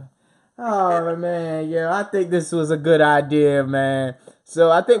 Yeah. Oh man, yeah. I think this was a good idea, man. So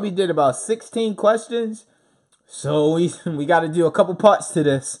I think we did about 16 questions. So we got to do a couple parts to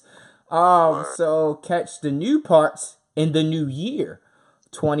this. So catch the new parts in the new year.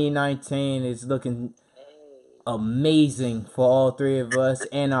 2019 is looking amazing for all three of us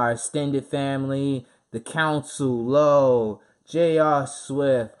and our extended family. The Council, Low, J.R.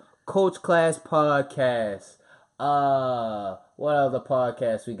 Swift, Coach Class Podcast. What other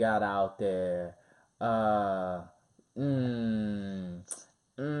podcasts we got out there?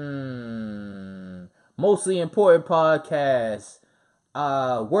 Mostly Important Podcast.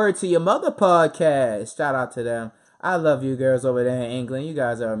 Word to Your Mother Podcast. Shout out to them. I love you girls over there in England. You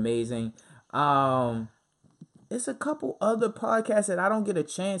guys are amazing. It's a couple other podcasts that I don't get a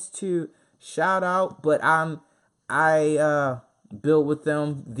chance to shout out, but I build with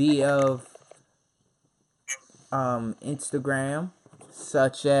them via Instagram,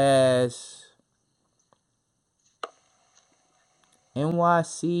 such as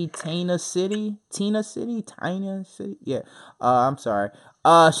NYC Tina City, yeah. I'm sorry.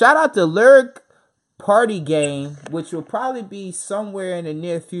 Shout out to Lyric Party Game, which will probably be somewhere in the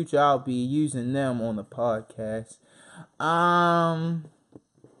near future. I'll be using them on the podcast.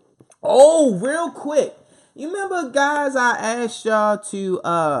 Oh, real quick. You remember, guys, I asked y'all to,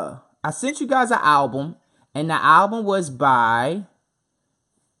 I sent you guys an album, and the album was by,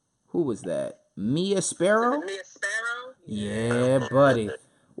 who was that? Mia Sparrow? Mia Sparrow? Yeah, buddy.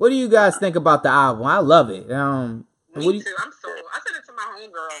 What do you guys think about the album? I love it. Me too. I'm sold. I sent it to my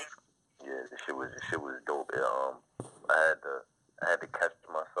homegirl. Yeah, the shit was dope. I had to catch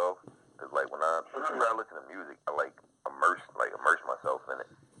myself, cause like when I listen to music, I immerse myself in it,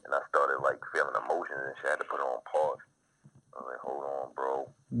 and I started like feeling emotions and shit. I had to put it on pause. I was like, hold on, bro.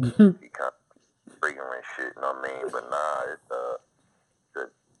 You kind of breaking and shit, you know what I mean? But nah,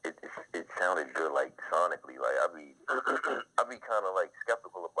 it sounded good, like sonically. Like I be kind of like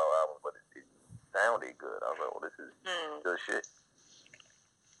skeptical about albums, but it sounded good. I was like, well, this is good shit.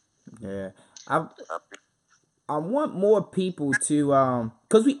 Yeah, I want more people to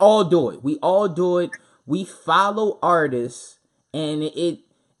cause we all do it. We follow artists, and it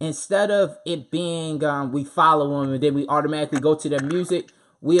instead of it being we follow them and then we automatically go to their music,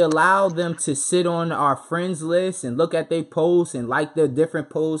 we allow them to sit on our friends list and look at their posts and like their different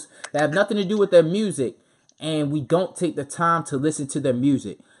posts that have nothing to do with their music, and we don't take the time to listen to their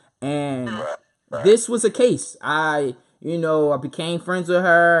music. And this was a case. I became friends with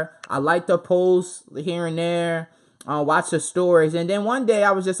her. I liked her posts here and there. Watched her stories. And then one day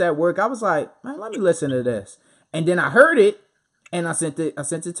I was just at work. I was like, man, let me listen to this. And then I heard it. And I sent it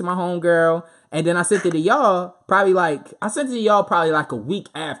to my homegirl. And then I sent it to y'all probably like a week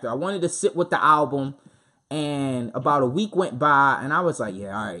after. I wanted to sit with the album. And about a week went by. And I was like,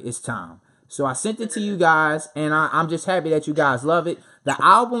 yeah, all right, it's time. So I sent it to you guys. And I'm just happy that you guys love it. The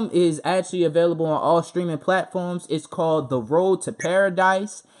album is actually available on all streaming platforms. It's called The Road to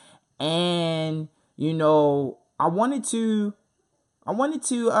Paradise. And, I wanted to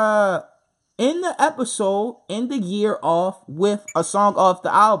end the episode, end the year off with a song off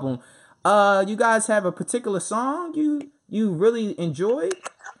the album. You guys have a particular song you really enjoyed?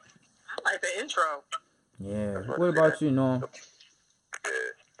 I like the intro. Yeah. What about you, Norm? Yeah,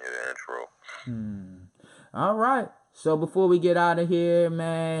 the intro. All right. So before we get out of here,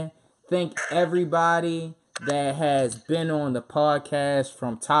 man, thank everybody that has been on the podcast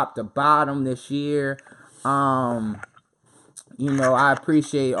from top to bottom this year. I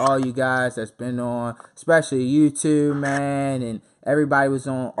appreciate all you guys that's been on, especially you two, man, and everybody was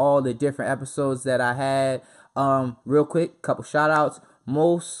on all the different episodes that I had. Real quick, couple shout outs.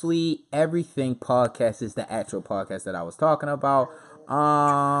 Mostly Everything Podcast is the actual podcast that I was talking about.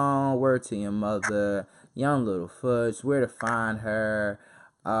 Word to Your Mother, Young Little Fudge, Where to Find Her,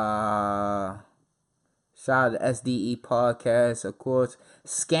 shout out to SDE Podcast, of course.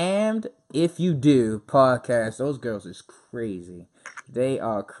 Scammed If You Do Podcast. Those girls is crazy. They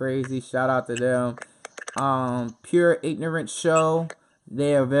are crazy. Shout out to them. Pure Ignorance Show.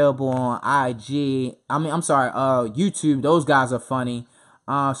 They're available on IG. YouTube. Those guys are funny.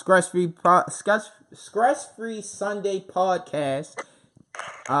 Stress Free Sunday Podcast.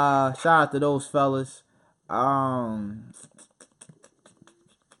 Shout out to those fellas.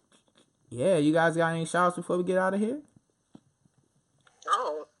 Yeah, you guys got any shout outs before we get out of here?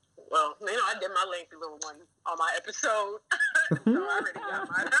 Oh, well, I did my lengthy little one on my episode. So I already got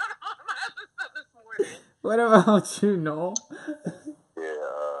mine out on my episode this morning. What about you, Noel?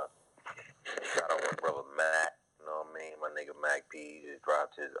 Yeah, shout out my brother Mac. You know what I mean? My nigga Mac P just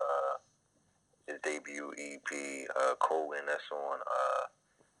dropped his debut EP, Cohen. That's on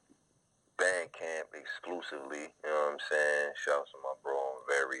Bandcamp exclusively. You know what I'm saying? Shout out to my bro. I'm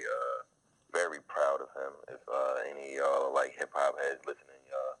very proud of him. If any of y'all are like hip hop heads listening,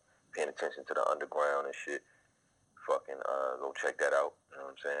 paying attention to the underground and shit, fucking go check that out. You know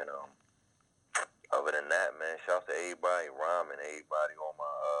what I'm saying? Other than that, man, shouts to everybody, Rhyme and everybody on my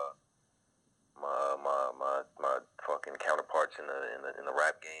fucking counterparts in the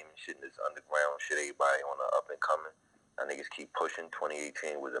rap game and shit, in this underground shit. Everybody on the up and coming. Y'all niggas keep pushing.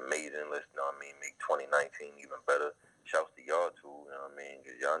 2018 was amazing. Let's, you know what I mean, make 2019 even better. Shouts to y'all too, you know what I mean?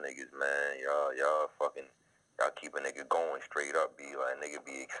 Cause y'all niggas, man, y'all fucking, y'all keep a nigga going straight up. Be like, nigga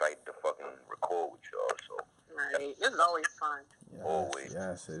be excited to fucking record with y'all. So right, it's always fun. Yes, always.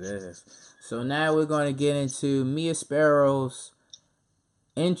 Yes, it is. So now we're going to get into Mia Sparrow's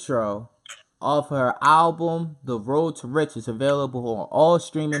intro off her album, The Road to Riches, available on all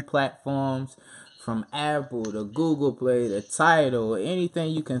streaming platforms, from Apple to Google Play to Tidal,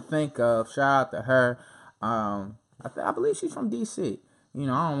 anything you can think of. Shout out to her. I believe she's from DC. You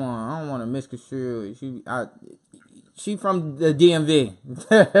know, I don't want to misconstrue. She from the DMV.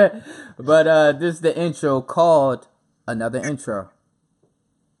 But this is the intro called Another Intro.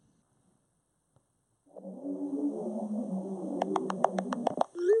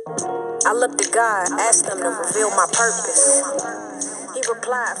 I looked at God, asked him to reveal my purpose. He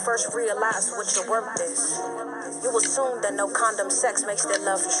replied, first realize what your worth is. You assume that no condom sex makes their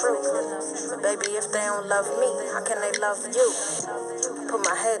love true. But baby, if they don't love me, how can they love you? Put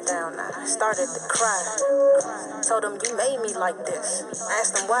my head down, I started to cry. Told him, you made me like this.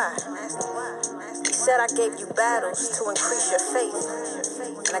 Asked him why. He said, I gave you battles to increase your faith.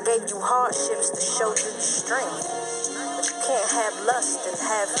 And I gave you hardships to show you your strength. But you can't have lust and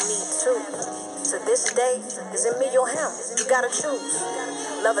have me too. So this day, is it me or him? You gotta choose.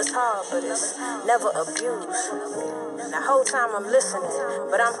 Love is hard, but it's never abused. The whole time I'm listening,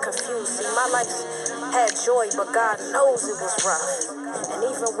 but I'm confused. See, my life had joy, but God knows it was rough. And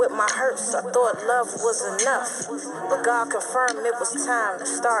even with my hurts, I thought love was enough. But God confirmed it was time to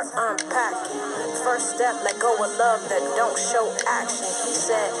start unpacking. First step, let go of love that don't show action. He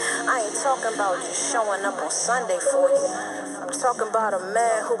said, I ain't talking about just showing up on Sunday for you. I'm talking about a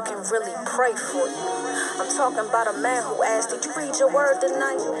man who can really pray for you. I'm talking about a man who asked, did you read your word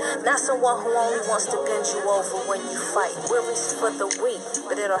tonight? Not someone who only wants to bend you over when you fight. Worries for the weak,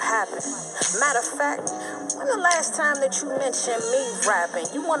 but it'll happen. Matter of fact, when the last time that you mentioned me rapping?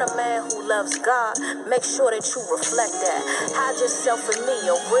 You want a man who loves God, make sure that you reflect that. Hide yourself in me,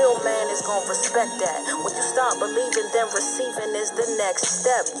 a real man is gonna respect that. When you start believing, then receiving is the next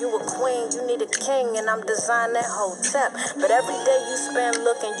step. You a queen, you need a king, and I'm designing that hotep. But every day you spend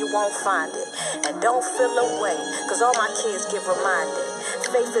looking, you won't find it. And don't feel away, cause all my kids get reminded.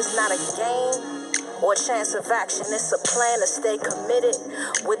 Faith is not a game or a chance of action. It's a plan to stay committed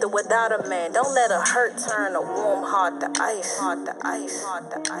with or without a man. Don't let a hurt turn a warm heart to ice. Heart to ice. Heart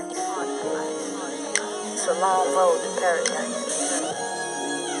to ice. Heart to ice. It's a long road to paradise.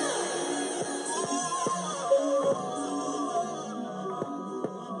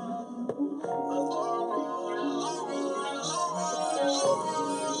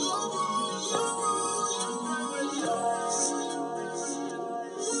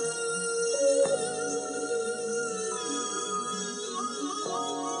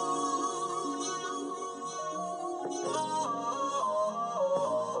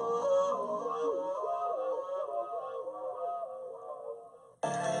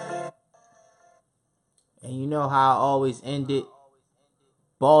 And you know how I always end it.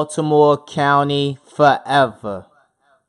 Baltimore County forever.